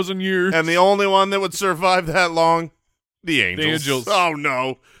 30,000 years. and the only one that would survive that long, the Angels. Angels. Oh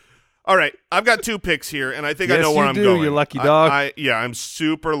no! All right, I've got two picks here, and I think I Yes, know where you I'm do, going. you lucky dog. I'm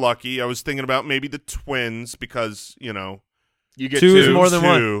super lucky. I was thinking about maybe the Twins because you get Two is two. more than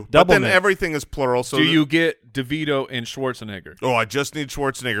one. two, but Double then mix. everything is plural. So Do you get DeVito and Schwarzenegger? Oh, I just need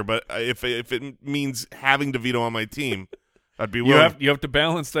Schwarzenegger, but if it means having DeVito on my team, I'd be You willing. have to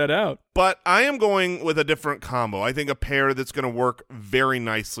balance that out. But I am going with a different combo. I think a pair that's going to work very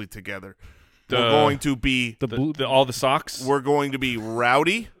nicely together. We're going to be All the socks? we're going to be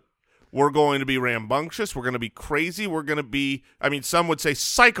rowdy. We're going to be rambunctious. We're going to be crazy. We're going to be, some would say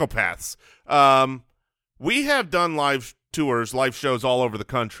psychopaths. We have done live tours, live shows all over the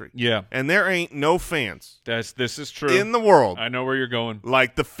country. Yeah. And there ain't no fans This is true. in the world I know where you're going.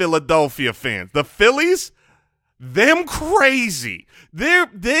 like the Philadelphia fans. The Phillies, them crazy. We're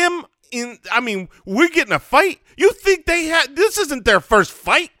getting a fight. You think this isn't their first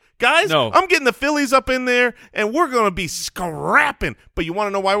fight, guys? No. I'm getting the Phillies up in there, and we're going to be scrapping. But you want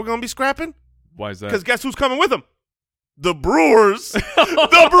to know why we're going to be scrapping? Why is that? Because guess who's coming with them? The Brewers.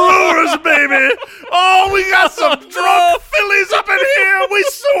 The Brewers, baby. Oh, we got some drunk Phillies up in here. We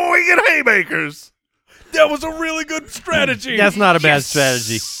swinging haymakers. That was a really good strategy. That's not a bad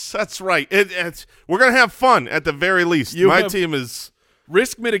strategy. That's right. We're going to have fun at the very least. My team is...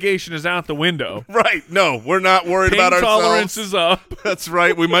 Risk mitigation is out the window. Right. No, we're not worried Pain about ourselves. tolerance is up. That's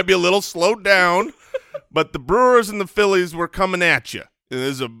right. We might be a little slowed down, but the Brewers and the Phillies, we're coming at you.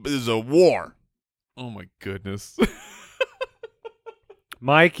 This is a war. Oh, my goodness.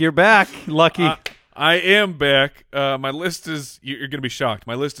 Mike, you're back. Lucky. I am back. My list is – you're going to be shocked.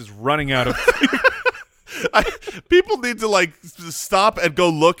 My list is running out of People need to stop and go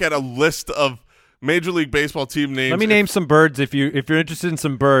look at a list of Major League Baseball team names. Let me name some birds if you're interested in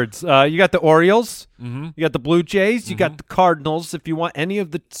some birds. You got the Orioles. Mm-hmm. You got the Blue Jays. You got the Cardinals. If you want any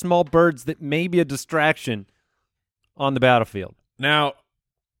of the small birds that may be a distraction on the battlefield. Now –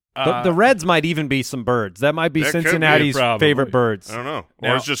 the Reds might even be some birds. That might be That could be, Cincinnati's probably. favorite birds. I don't know. Or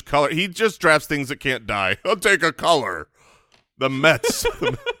Now- it's just color. He just drafts things that can't die. I'll take a color. The Mets.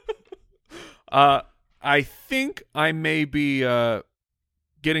 I think I may be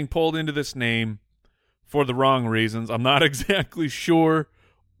getting pulled into this name for the wrong reasons. I'm not exactly sure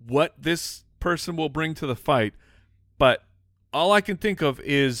what this person will bring to the fight, but all I can think of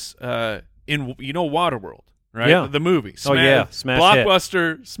is in Waterworld, right? Yeah. The movie. Oh, yeah. Smash hit.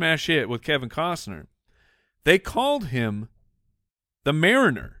 blockbuster smash hit with Kevin Costner. They called him the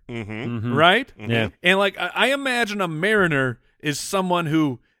Mariner, Mhm. right? Yeah. And like I imagine a mariner is someone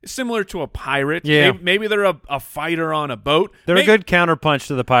who is similar to a pirate. Yeah. Maybe they're a fighter on a boat. They're a good counterpunch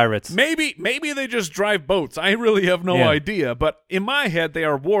to the Pirates. Maybe they just drive boats. I really have no idea. But in my head, they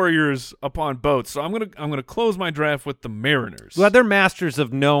are warriors upon boats. So I'm gonna close my draft with the Mariners. Well, they're masters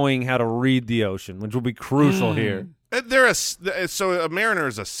of knowing how to read the ocean, which will be crucial here. So a mariner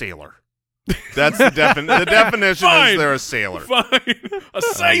is a sailor. That's the definition. Fine. Is they're a sailor. Fine, a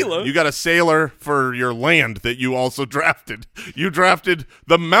sailor. You got a sailor for your land that you also drafted. You drafted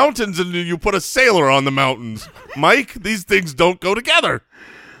the mountains and you put a sailor on the mountains. Mike, these things don't go together.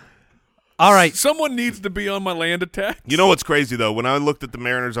 All right. Someone needs to be on my land attack. You know what's crazy, though? When I looked at the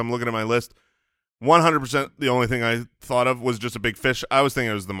Mariners, I'm looking at my list, 100% the only thing I thought of was just a big fish. I was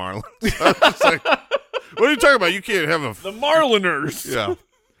thinking it was the Marlins. I was just like, what are you talking about? You can't have The Marliners. Yeah.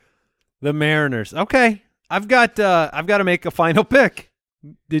 The Mariners. Okay. I've got to make a final pick.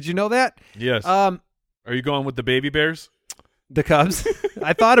 Did you know that? Yes. Are you going with the baby bears? The Cubs?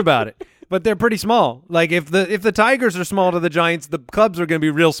 I thought about it, but they're pretty small. Like if the Tigers are small to the Giants, the Cubs are going to be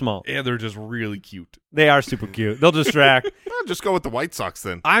real small. Yeah, they're just really cute. They are super cute. They'll distract. Just go with the White Sox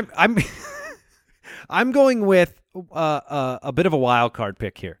then. I'm going with a bit of a wild card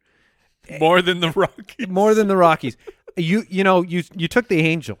pick here. More than the Rockies. More than the Rockies. You took the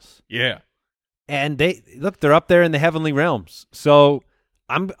Angels. Yeah. And they're up there in the heavenly realms. So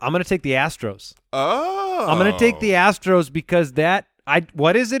I'm going to take the Astros. Oh. I'm going to take the Astros because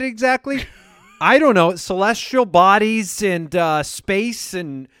what is it exactly? I don't know. It's celestial bodies and space,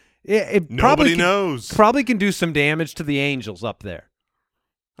 and it Nobody knows. Probably can do some damage to the Angels up there.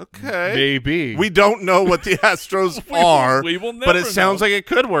 Okay. Maybe. We don't know what the Astros are, we will never but it sounds know. like it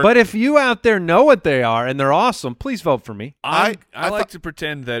could work. But if you out there know what they are and they're awesome, please vote for me. I like to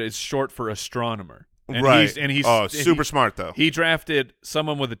pretend that it's short for astronomer. And right. He's super smart, though. He drafted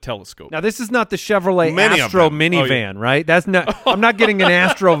someone with a telescope. Now, this is not the Chevrolet Many of Astro them. minivan, right? That's not. I'm not getting an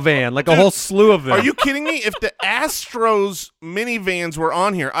Astro van, like a whole slew of them. Are you kidding me? If the Astros minivans were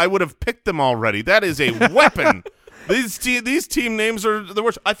on here, I would have picked them already. That is a weapon. These team names are the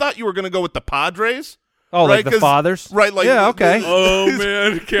worst. I thought you were going to go with the Padres. Oh, right? like the Fathers? Right. Like, yeah, okay. Oh,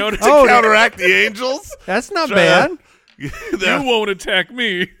 man. to counteract the Angels? That's not bad. You won't attack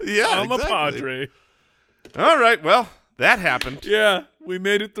me. Yeah, I'm exactly. a Padre. All right. Well, that happened. Yeah, we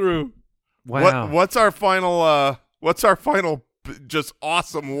made it through. Wow. What's our final just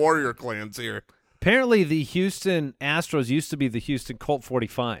awesome Warrior clans here? Apparently, the Houston Astros used to be the Houston Colt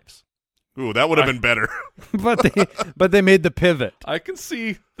 45s. Ooh, that would have been better. but they made the pivot. I can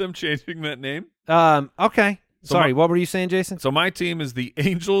see them changing that name. Okay. So Sorry, what were you saying, Jason? So my team is the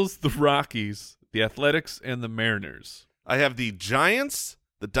Angels, the Rockies, the Athletics, and the Mariners. I have the Giants,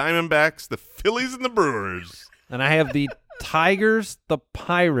 the Diamondbacks, the Phillies, and the Brewers. And I have the Tigers, the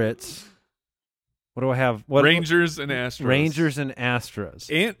Pirates. What do I have? Rangers and Astros. Rangers and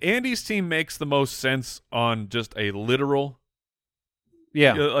Astros. Andy's team makes the most sense on just a literal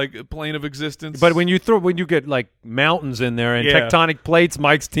like plane of existence. But when you get like mountains in there and tectonic plates,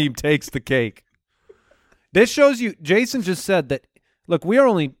 Mike's team takes the cake. This shows you. Jason just said that. Look, we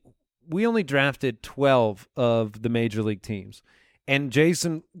only drafted 12 of the major league teams, and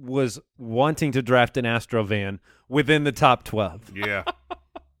Jason was wanting to draft an Astro van within the top 12. Yeah.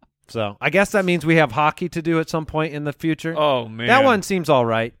 So I guess that means we have hockey to do at some point in the future. Oh man, that one seems all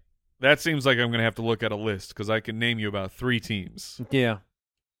right. That seems like I'm going to have to look at a list because I can name you about 3 teams. Yeah,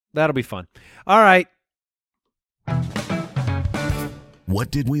 that'll be fun. All right. What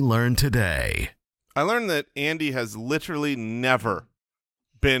did we learn today? I learned that Andy has literally never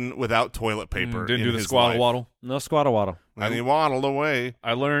been without toilet paper. Didn't in do the his squattle life. waddle. No squattle waddle. And he waddled away.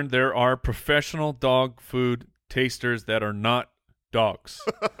 I learned there are professional dog food tasters that are not dogs.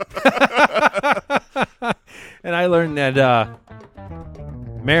 And I learned that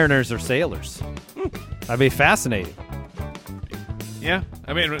mariners are sailors. That'd be fascinating. Yeah,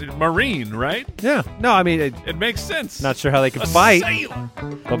 I mean marine, right? Yeah. No, I mean It makes sense. not sure how they can A fight, sailor.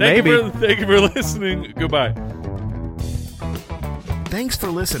 but maybe. Thank you for listening. Goodbye. Thanks for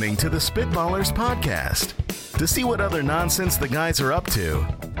listening to the Spitballers Podcast. To see what other nonsense the guys are up to,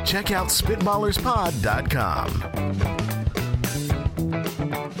 check out SpitballersPod.com.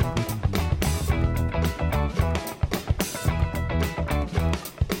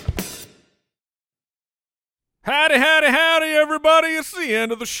 Howdy, everybody. It's the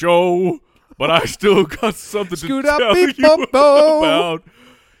end of the show, but I still got something Scoot to up, tell beep, you bop, bo. about.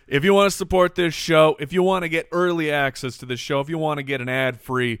 If you want to support this show, if you want to get early access to this show, if you want to get an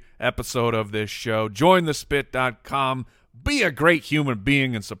ad-free episode of this show, jointhespit.com. Be a great human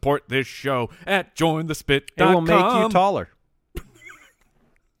being and support this show at jointhespit.com. It will make you taller.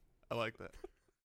 I like that.